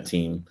guard for that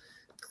team.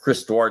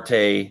 Chris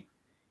Duarte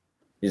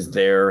is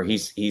there.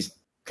 He's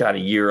got a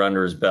year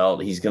under his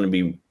belt. He's going to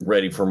be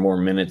ready for more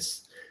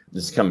minutes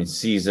this coming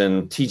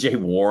season. TJ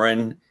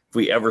Warren, if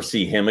we ever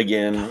see him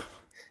again,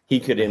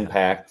 he could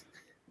impact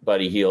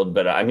Buddy Hield.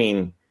 But I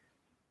mean,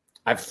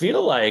 I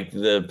feel like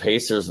the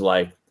Pacers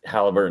like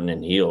Halliburton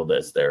and Hield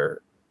as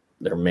their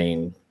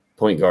main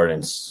point guard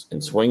and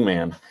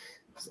swingman,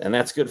 and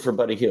that's good for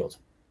Buddy Hield.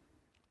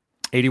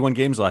 81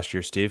 games last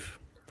year, Steve.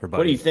 For Buddy.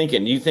 What are you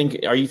thinking?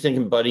 Are you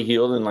thinking Buddy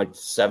Hield in like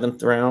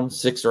 7th round,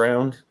 6th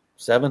round,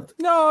 7th?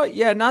 No,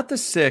 yeah, not the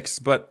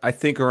 6th, but I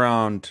think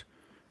around,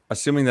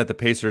 assuming that the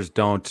Pacers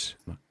don't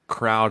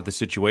crowd the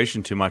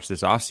situation too much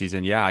this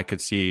offseason, yeah, I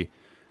could see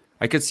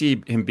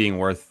him being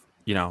worth,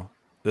 the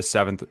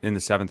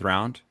 7th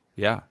round.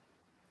 Yeah.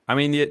 I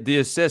mean, the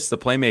assists, the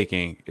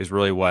playmaking is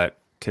really what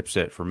tips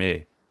it for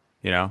me,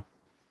 You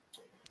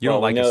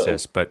don't like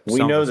assists, but we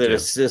know that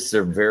assists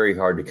are very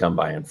hard to come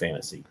by in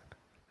fantasy.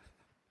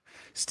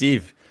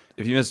 Steve,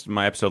 if you missed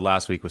my episode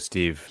last week with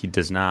Steve, he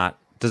does not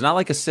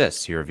like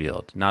assists. He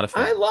revealed, not a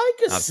fan. I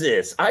like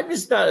assists. I'm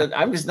just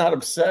not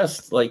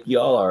obsessed like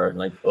y'all are.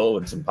 Like, oh,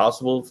 it's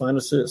impossible to find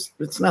assists.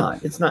 It's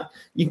not.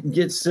 You can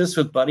get assists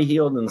with Buddy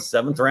Hield in the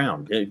 7th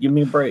round. Give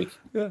me a break.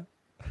 Yeah.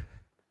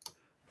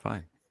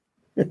 Fine.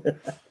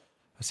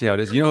 Let's see how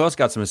it is. You know who else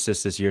got some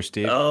assists this year,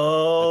 Steve?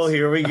 Oh,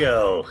 here we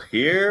go.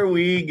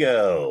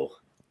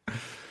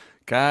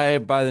 Guy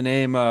by the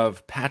name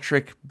of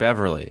Patrick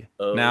Beverley.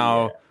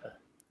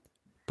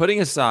 Putting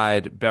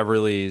aside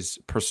Beverley's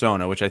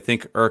persona, which I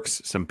think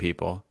irks some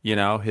people,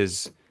 I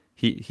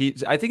think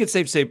it's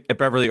safe to say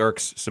Beverley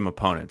irks some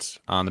opponents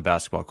on the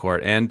basketball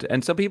court, and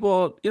some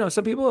people,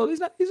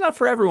 he's not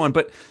for everyone.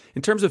 But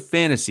in terms of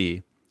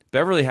fantasy,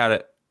 Beverley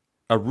had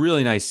a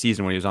really nice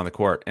season when he was on the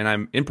court, and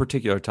I'm in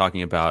particular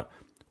talking about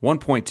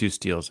 1.2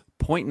 steals,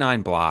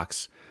 0.9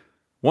 blocks,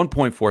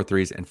 1.4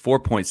 threes, and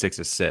 4.6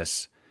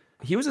 assists.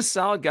 He was a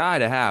solid guy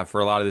to have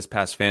for a lot of this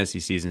past fantasy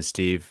season,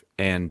 Steve,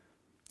 and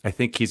I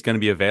think he's going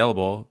to be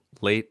available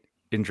late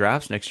in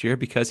drafts next year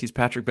because he's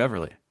Patrick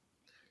Beverley.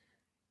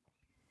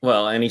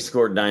 Well, and he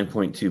scored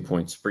 9.2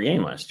 points per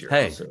game last year.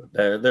 Hey, also.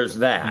 There's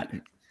that.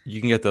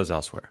 You can get those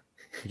elsewhere.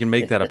 You can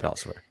make that up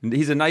elsewhere.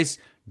 He's a nice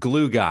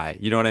glue guy.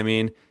 You know what I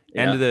mean?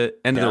 Yeah.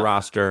 End of the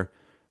roster,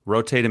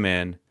 rotate him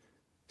in,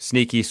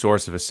 sneaky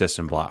source of assists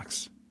and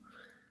blocks.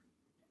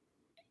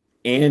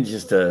 And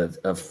just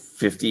a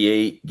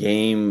 58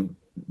 game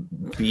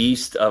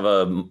beast of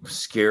a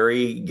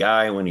scary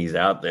guy when he's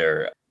out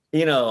there.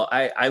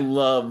 I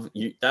love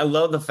you. I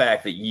love the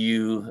fact that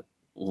you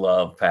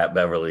love Pat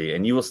Beverley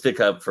and you will stick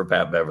up for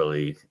Pat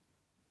Beverley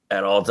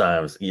at all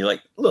times. You're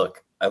like,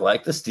 look, I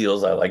like the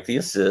steals, I like the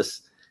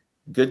assists.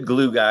 Good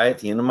glue guy at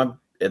the end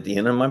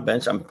of my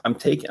bench.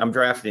 I'm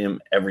drafting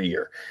him every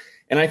year.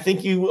 And I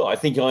think you will. I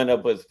think you'll end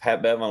up with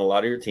Pat Bev on a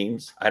lot of your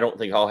teams. I don't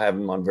think I'll have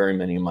him on very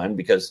many of mine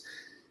because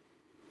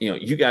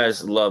you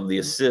guys love the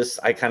assists.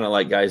 I kind of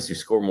like guys who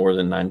score more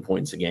than 9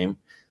 points a game.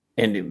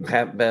 And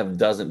Pat Bev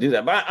doesn't do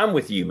that. But I'm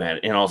with you, man.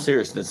 In all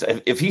seriousness,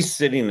 if he's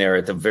sitting there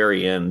at the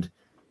very end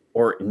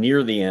or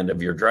near the end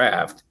of your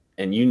draft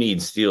and you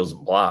need steals,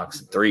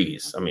 blocks,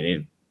 threes, I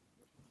mean,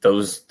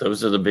 those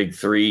are the big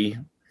three.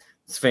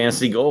 It's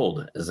fantasy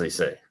gold, as they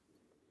say.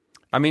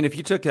 I mean, if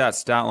you took that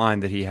stat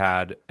line that he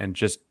had and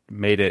just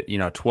made it,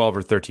 12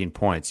 or 13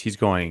 points, he's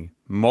going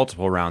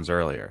multiple rounds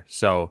earlier.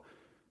 So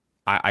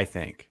I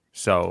think.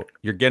 So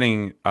you're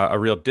getting a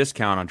real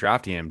discount on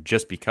drafting him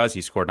just because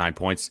he scored 9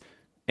 points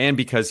and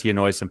because he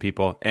annoys some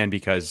people and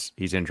because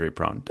he's injury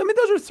prone. I mean,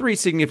 those are three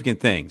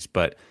significant things.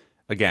 But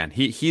again,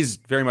 he's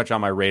very much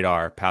on my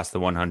radar past the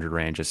 100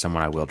 range as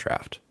someone I will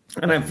draft.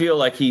 And I feel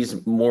like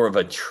he's more of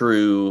a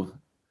true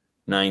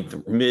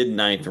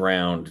mid-ninth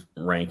round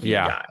ranking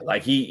guy.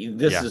 Like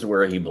this is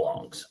where he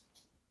belongs.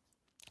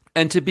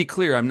 And to be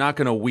clear, I'm not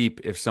going to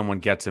weep if someone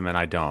gets him and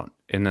I don't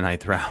in the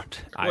 9th round.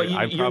 Well,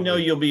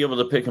 you'll be able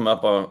to pick him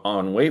up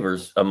on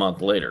waivers a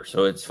month later,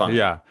 so it's fine.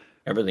 Yeah.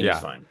 Everything is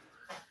fine.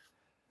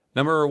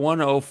 Number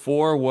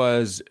 104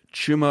 was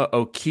Chuma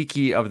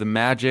Okeke of the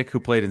Magic, who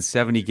played in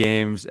 70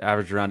 games,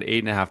 averaged around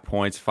 8.5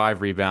 points,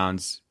 5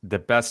 rebounds. The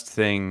best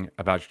thing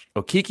about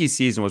Okeke's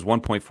season was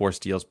 1.4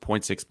 steals,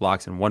 0.6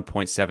 blocks, and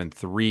 1.7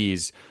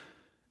 threes.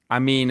 I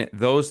mean,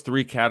 those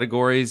three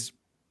categories,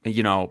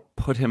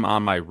 put him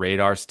on my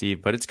radar,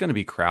 Steve, but it's going to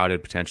be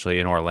crowded potentially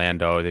in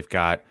Orlando. They've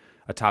got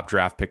a top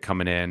draft pick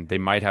coming in. They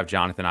might have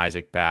Jonathan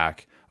Isaac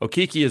back.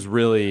 Okeke is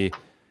really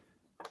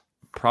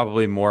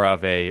probably more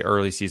of a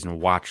early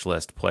season watch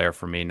list player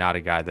for me, not a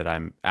guy that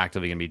I'm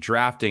actively going to be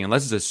drafting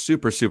unless it's a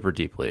super, super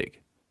deep league.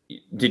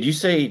 Did you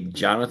say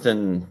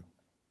Jonathan?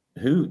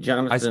 Who?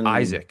 Jonathan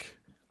Isaac.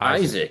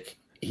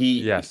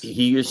 He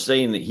is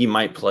saying that he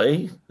might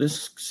play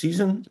this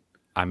season.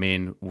 I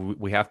mean,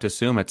 we have to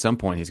assume at some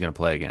point he's going to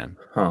play again.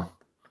 Huh.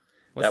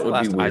 What's that would the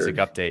last be weird. Isaac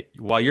update?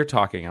 While you're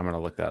talking, I'm going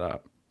to look that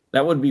up.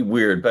 That would be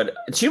weird. But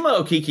Chuma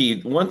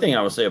Okeke, one thing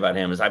I will say about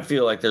him is I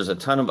feel like there's a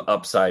ton of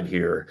upside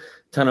here,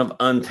 ton of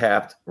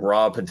untapped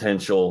raw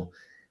potential.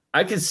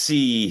 I could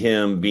see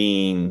him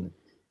being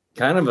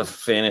kind of a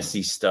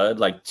fantasy stud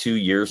like 2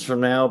 years from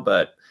now.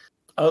 But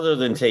other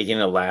than taking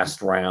a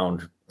last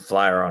round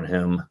flyer on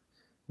him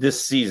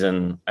this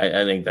season,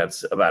 I think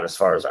that's about as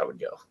far as I would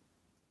go.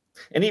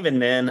 And even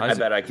then, I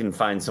bet I can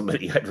find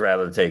somebody I'd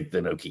rather take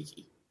than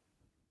Okeke.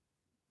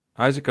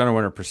 Isaac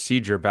underwent a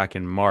procedure back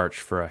in March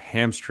for a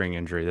hamstring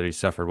injury that he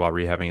suffered while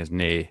rehabbing his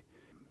knee,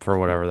 for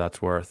whatever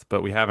that's worth.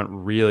 But we haven't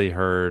really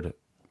heard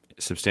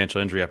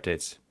substantial injury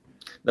updates.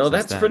 No,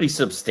 that's pretty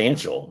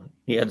substantial.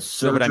 He had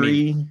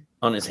surgery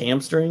on his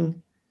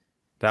hamstring.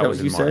 That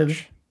was in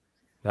March.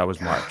 That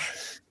was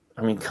March.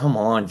 I mean, come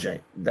on,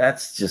 Jake.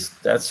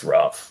 That's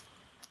rough.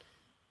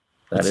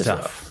 That's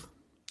tough. Rough.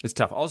 It's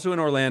tough. Also in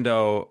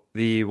Orlando,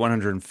 the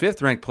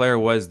 105th ranked player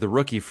was the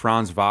rookie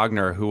Franz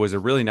Wagner, who was a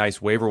really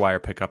nice waiver wire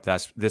pickup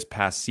this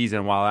past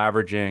season while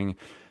averaging,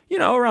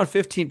 around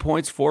 15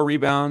 points,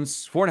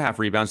 4.5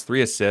 rebounds,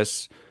 3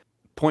 assists,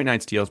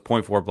 0.9 steals,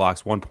 0.4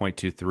 blocks,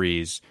 1.2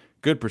 threes.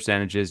 Good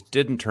percentages,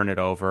 didn't turn it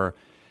over.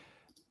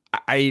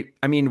 I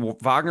mean,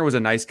 Wagner was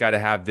a nice guy to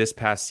have this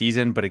past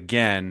season, but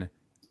again,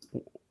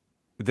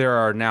 there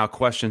are now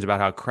questions about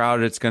how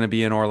crowded it's going to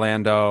be in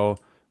Orlando.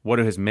 What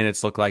do his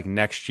minutes look like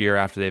next year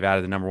after they've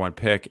added the number 1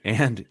 pick?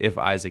 And if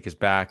Isaac is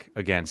back,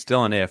 again,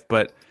 still an if.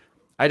 But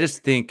I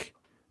just think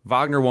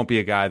Wagner won't be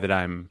a guy that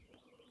I'm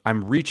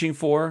reaching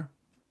for,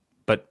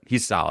 but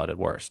he's solid at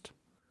worst.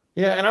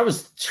 Yeah, and I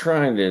was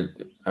trying to,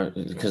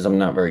 because I'm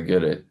not very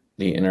good at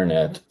the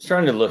internet,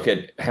 trying to look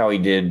at how he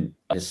did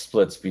his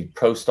splits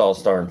post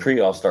All-Star and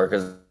pre-All-Star,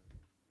 because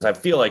I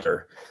feel like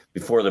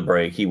before the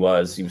break he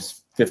was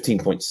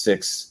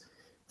 15.6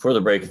 before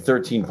the break,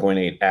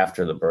 13.8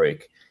 after the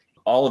break.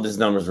 All of his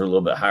numbers were a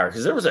little bit higher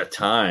because there was a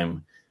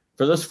time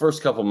for those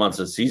first couple months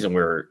of the season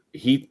where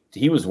he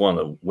was one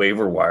of the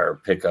waiver wire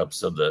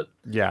pickups of the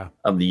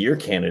year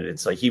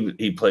candidates. Like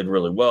he played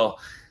really well.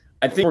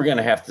 I think we're going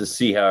to have to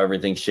see how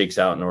everything shakes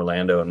out in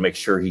Orlando and make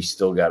sure he's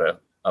still got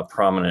a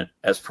prominent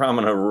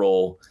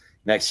role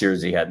next year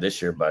as he had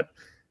this year. But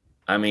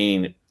I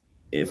mean,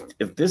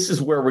 if this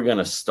is where we're going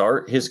to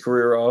start his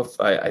career off,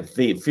 I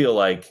feel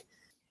like,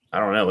 I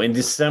don't know, in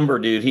December,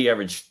 dude, he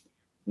averaged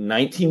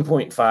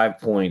 19.5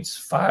 points,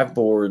 5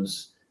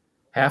 boards,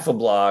 half a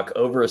block,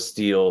 over a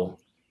steal,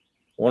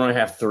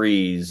 1.5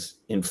 threes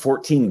in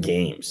 14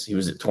 games. He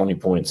was at 20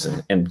 points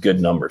and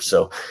good numbers.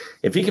 So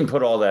if he can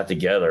put all that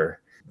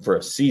together for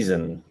a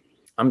season,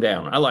 I'm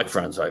down. I like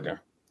Franz Wagner.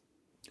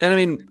 And I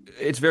mean,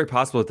 it's very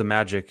possible that the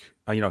Magic,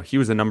 he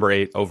was the number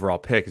 8 overall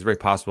pick. It's very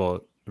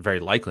possible, very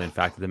likely, in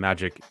fact, that the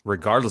Magic,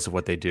 regardless of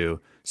what they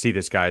do, see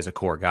this guy as a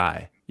core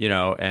guy,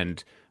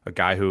 and a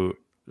guy who,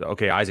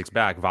 okay, Isaac's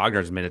back.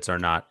 Wagner's minutes are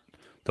not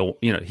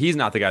he's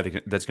not the guy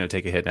that's going to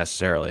take a hit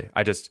necessarily.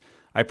 I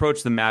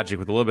approach the Magic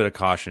with a little bit of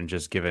caution,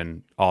 just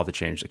given all the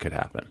change that could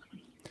happen.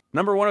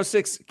 Number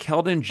 106,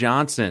 Keldon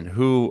Johnson,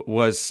 who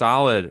was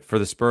solid for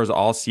the Spurs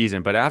all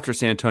season, but after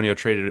San Antonio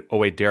traded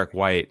away Derek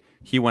White,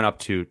 he went up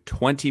to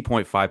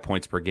 20.5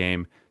 points per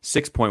game,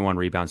 6.1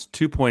 rebounds,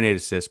 2.8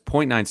 assists,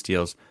 0.9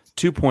 steals,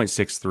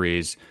 2.6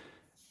 threes.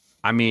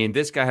 I mean,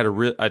 this guy had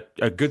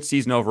a good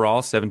season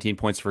overall, 17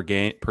 points per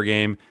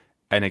game,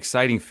 an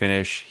exciting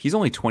finish. He's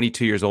only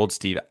 22 years old,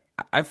 Steve.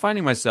 I'm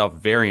finding myself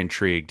very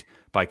intrigued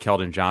by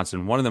Keldon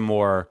Johnson, one of the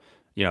more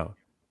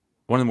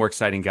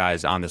exciting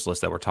guys on this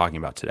list that we're talking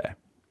about today.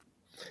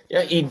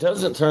 Yeah, he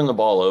doesn't turn the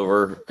ball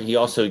over. He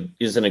also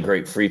isn't a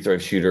great free throw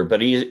shooter,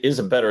 but he is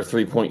a better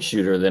 3-point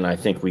shooter than I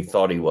think we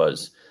thought he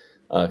was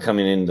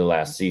coming into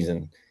last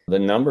season. The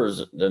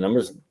numbers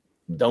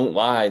don't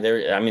lie.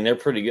 They're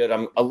pretty good.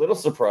 I'm a little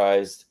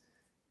surprised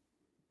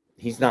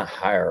he's not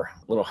a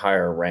little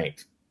higher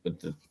ranked.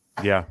 But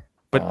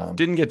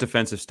didn't get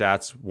defensive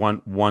stats,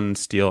 one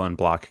steal and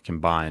block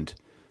combined.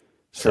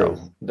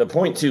 So the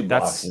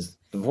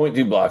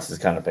 0.2 blocks is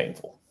kind of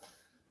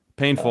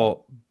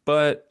painful.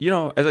 But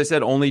as I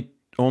said,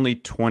 only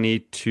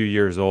 22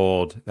 years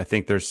old. I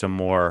think there's some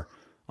more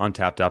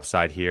untapped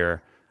upside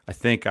here. I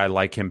think I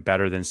like him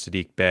better than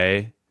Saddiq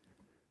Bey.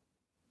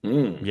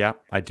 Yeah,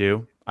 I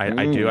do.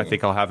 I do. I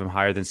think I'll have him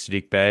higher than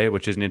Saddiq Bey,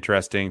 which is an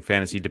interesting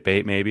fantasy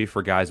debate maybe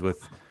for guys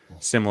with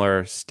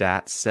similar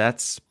stat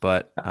sets.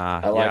 But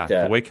I like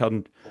that. The way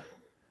Keldon.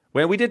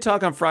 Well, we did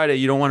talk on Friday.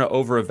 You don't want to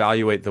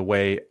over-evaluate the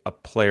way a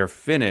player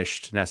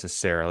finished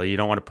necessarily. You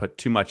don't want to put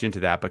too much into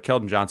that. But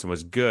Keldon Johnson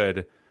was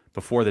good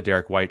before the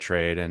Derek White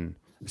trade, and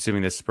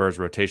assuming this Spurs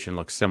rotation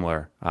looks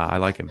similar, I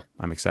like him.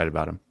 I'm excited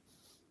about him.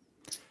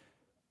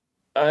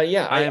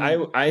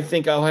 I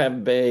think I'll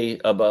have Bey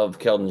above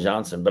Keldon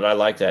Johnson, but I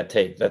like that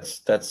take.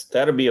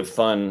 That'll be a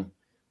fun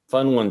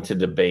one to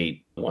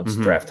debate once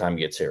draft time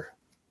gets here.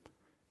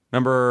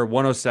 Number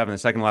 107, the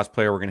second to last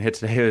player we're going to hit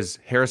today is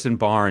Harrison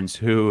Barnes,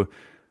 who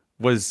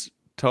was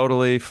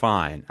totally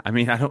fine. I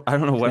mean, I don't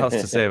know what else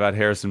to say about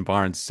Harrison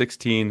Barnes.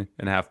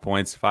 16.5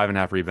 points,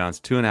 5.5 rebounds,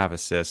 2.5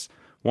 assists,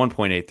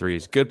 1.8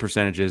 threes, good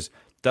percentages,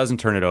 doesn't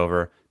turn it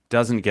over,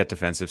 doesn't get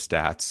defensive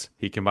stats.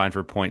 He combined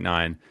for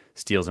 0.9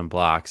 steals and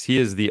blocks. He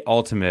is the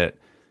ultimate,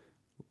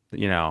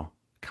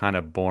 kind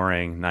of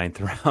boring ninth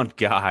round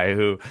guy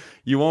who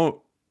you won't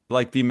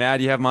be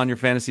mad you have him on your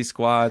fantasy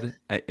squad.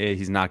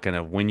 He's not going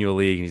to win you a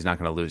league, and he's not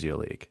going to lose you a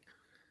league.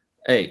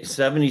 Hey,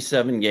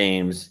 77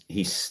 games.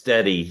 He's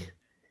steady.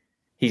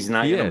 He's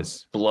not going to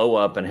blow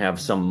up and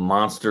have some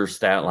monster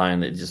stat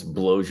line that just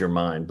blows your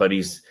mind. But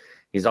he's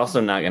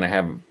also not going to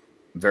have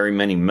very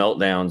many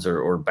meltdowns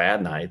or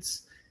bad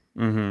nights.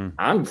 Mm-hmm.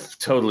 I'm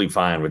totally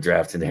fine with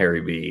drafting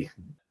Harry B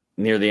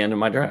near the end of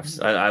my drafts.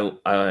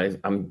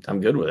 I'm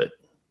good with it.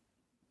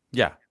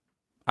 Yeah,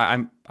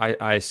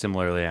 I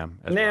similarly am.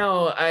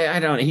 Now well. I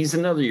don't. He's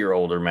another year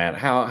older, Matt.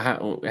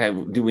 How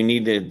do we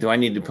need to? Do I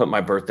need to put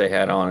my birthday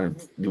hat on?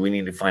 Do we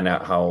need to find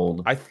out how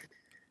old?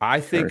 I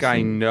think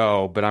I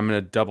know, but I'm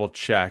going to double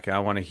check. I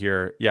want to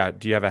hear. Yeah,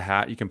 do you have a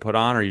hat you can put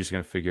on, or are you just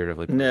going to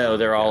figuratively? No,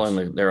 they're all in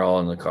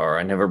the car.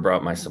 I never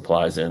brought my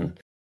supplies in.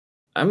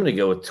 I'm going to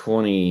go with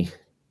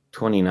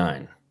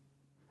 29.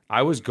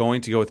 I was going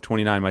to go with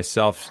 29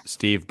 myself,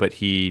 Steve, but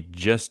he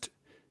just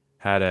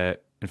had a.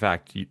 In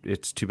fact,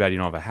 it's too bad you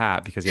don't have a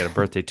hat because he had a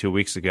birthday 2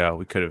 weeks ago.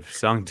 We could have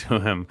sung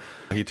to him.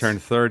 He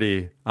turned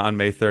 30 on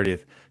May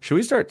 30th. Should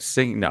we start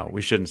singing? No,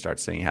 we shouldn't start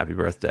singing Happy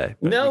Birthday.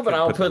 But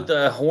I'll put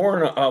the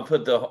horn. I'll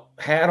put the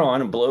hat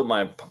on and blow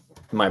my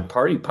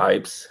party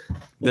pipes.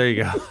 There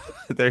you go.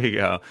 There you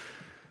go.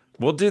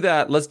 We'll do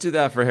that. Let's do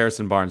that for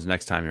Harrison Barnes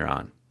next time you're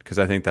on, because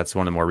I think that's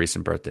one of the more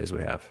recent birthdays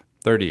we have.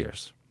 30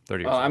 years.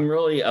 30 years. I'm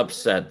really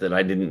upset that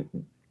I don't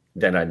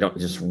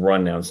just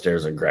run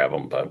downstairs and grab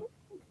them, but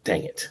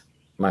dang it.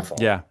 My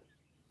fault. Yeah.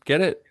 Get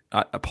it.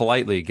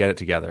 Politely get it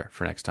together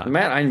for next time.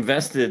 Matt, I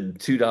invested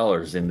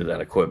 $2 into that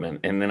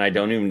equipment, and then I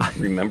don't even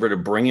remember to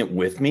bring it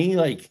with me.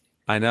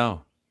 I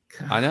know.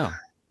 God.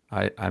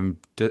 I'm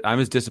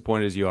as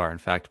disappointed as you are. In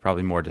fact,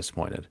 probably more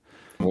disappointed.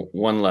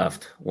 One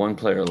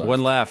player left.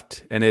 One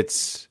left, and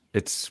it's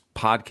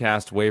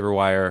podcast waiver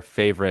wire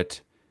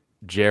favorite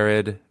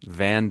Jared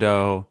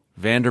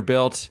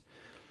Vanderbilt.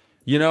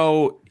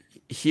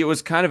 He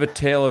was kind of a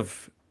tale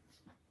of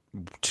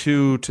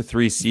 2 to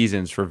 3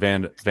 seasons for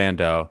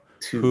Vando.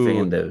 Two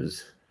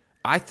Vandos.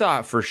 I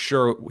thought for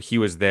sure he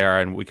was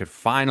there and we could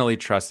finally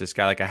trust this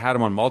guy. I had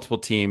him on multiple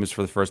teams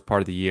for the first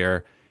part of the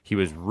year. He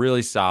was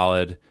really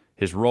solid.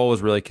 His role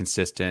was really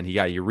consistent. He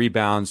got you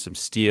rebounds, some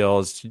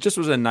steals. He just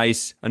was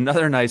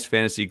another nice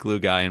fantasy glue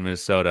guy in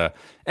Minnesota.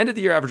 Ended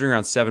the year averaging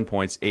around 7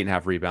 points,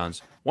 8.5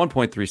 rebounds,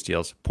 1.3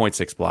 steals,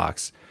 0.6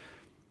 blocks.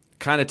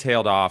 Kind of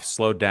tailed off,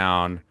 slowed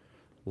down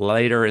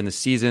later in the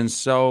season.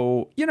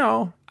 So,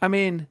 I'm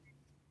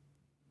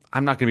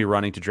not going to be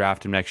running to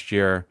draft him next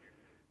year.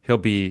 He'll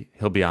be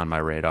on my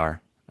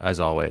radar as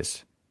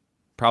always.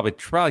 Probably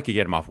could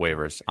get him off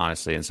waivers,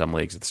 honestly, in some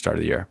leagues at the start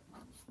of the year.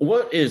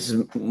 What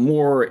is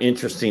more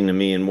interesting to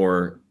me and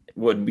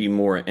would be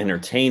more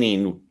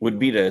entertaining would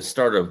be to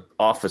start an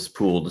office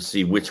pool to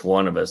see which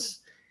one of us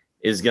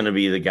is going to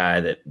be the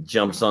guy that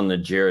jumps on the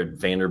Jared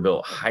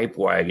Vanderbilt hype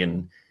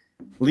wagon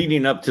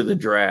leading up to the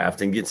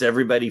draft and gets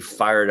everybody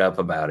fired up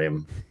about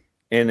him.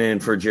 and then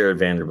for Jared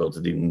Vanderbilt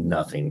to do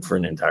nothing for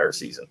an entire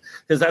season,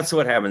 because that's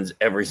what happens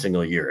every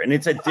single year. And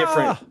it's a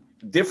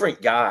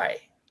different guy.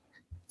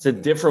 It's a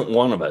different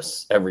one of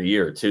us every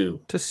year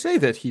too. To say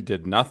that he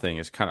did nothing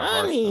is kind of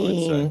harsh. I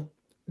mean,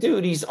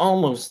 dude, he's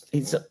almost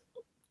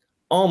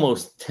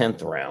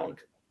 10th round.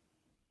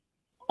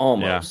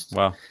 Almost. Yeah,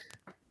 well,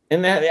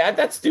 and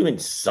that's doing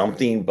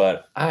something,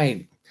 but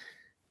I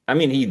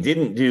mean, he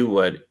didn't do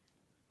what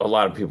a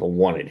lot of people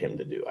wanted him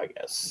to do, I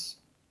guess.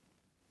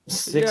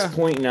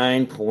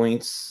 6.9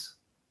 points.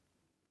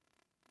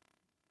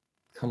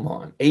 Come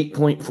on.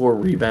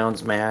 8.4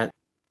 rebounds, Matt.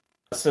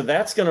 So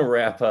that's going to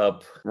wrap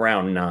up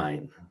round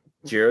 9.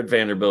 Jared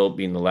Vanderbilt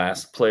being the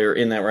last player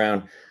in that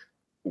round.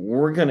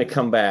 We're going to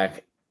come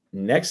back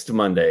next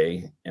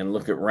Monday and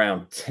look at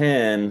round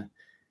 10,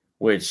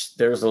 which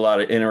there's a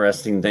lot of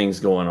interesting things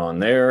going on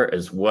there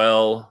as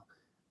well,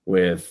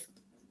 with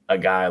a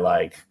guy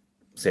like,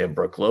 say, a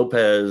Brooke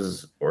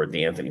Lopez or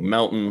D'Anthony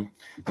Melton.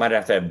 Might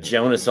have to have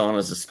Jonas on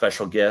as a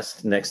special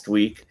guest next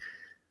week.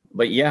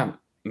 But yeah,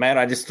 Matt,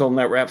 I just told him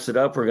that wraps it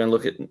up. We're going to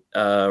look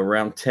at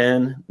round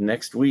 10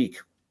 next week.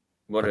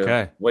 What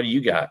do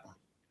you got?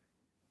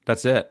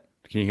 That's it.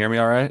 Can you hear me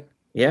all right?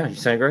 Yeah, you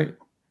sound great.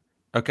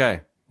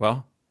 Okay.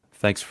 Well,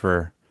 thanks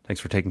for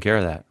taking care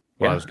of that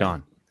while I was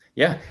gone.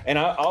 Yeah, and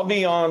I'll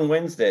be on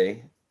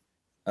Wednesday.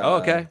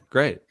 Okay,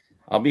 great.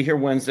 I'll be here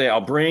Wednesday.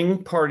 I'll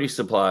bring party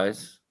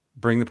supplies.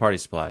 Bring the party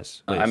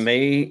supplies, please. I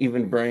may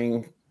even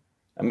bring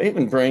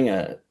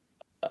a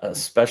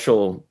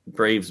special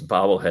Braves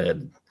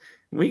bobblehead.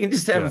 We can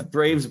just have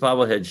Braves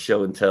bobblehead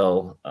show and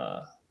tell.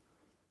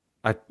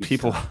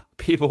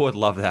 People would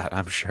love that,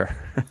 I'm sure.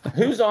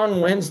 Who's on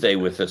Wednesday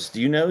with us?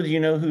 Do you know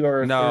who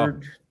our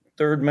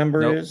third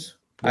member is?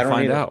 We'll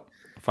find out.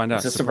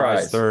 It's a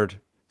surprise.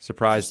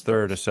 Surprise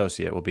third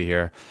associate will be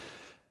here.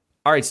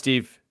 All right,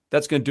 Steve.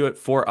 That's going to do it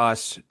for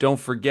us. Don't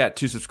forget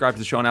to subscribe to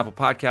the show on Apple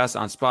Podcasts,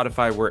 on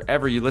Spotify,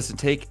 wherever you listen.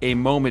 Take a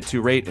moment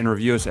to rate and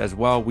review us as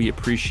well. We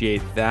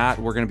appreciate that.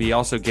 We're going to be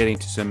also getting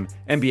to some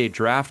NBA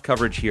draft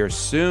coverage here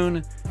soon.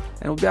 And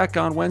we'll be back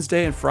on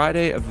Wednesday and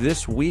Friday of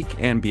this week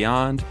and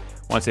beyond.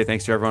 I want to say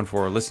thanks to everyone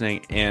for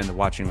listening and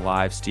watching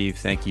live. Steve,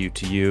 thank you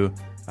to you.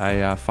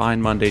 A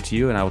fine Monday to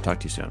you, and I will talk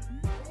to you soon.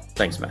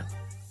 Thanks, man.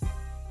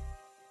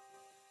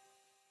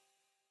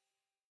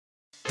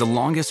 The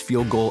longest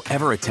field goal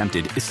ever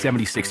attempted is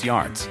 76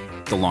 yards.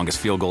 The longest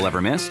field goal ever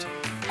missed?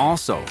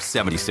 Also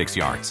 76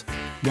 yards.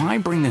 Why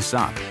bring this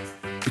up?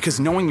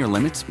 Because knowing your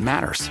limits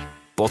matters,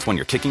 both when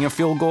you're kicking a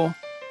field goal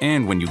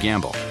and when you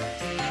gamble.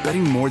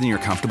 Betting more than you're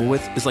comfortable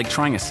with is like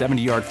trying a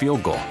 70-yard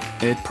field goal.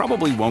 It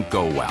probably won't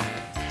go well.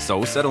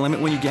 So set a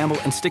limit when you gamble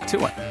and stick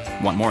to it.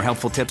 Want more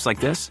helpful tips like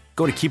this?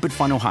 Go to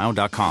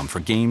keepitfunohio.com for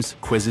games,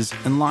 quizzes,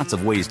 and lots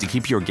of ways to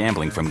keep your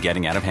gambling from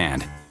getting out of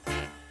hand.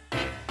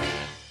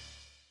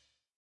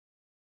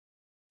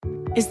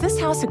 Is this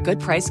house a good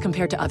price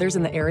compared to others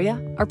in the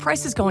area? Are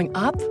prices going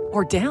up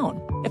or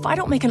down? If I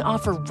don't make an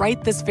offer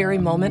right this very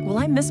moment, will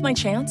I miss my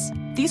chance?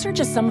 These are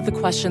just some of the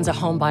questions a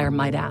home buyer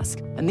might ask.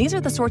 And these are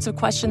the sorts of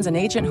questions an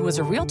agent who is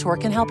a Realtor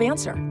can help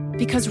answer.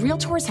 Because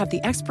Realtors have the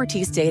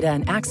expertise, data,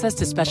 and access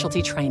to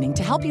specialty training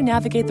to help you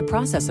navigate the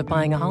process of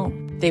buying a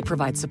home. They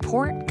provide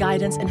support,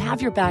 guidance, and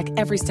have your back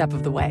every step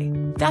of the way.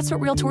 That's what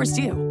Realtors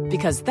do,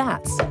 because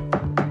that's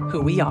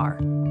who we are.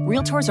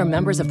 Realtors are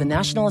members of the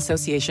National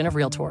Association of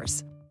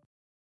Realtors.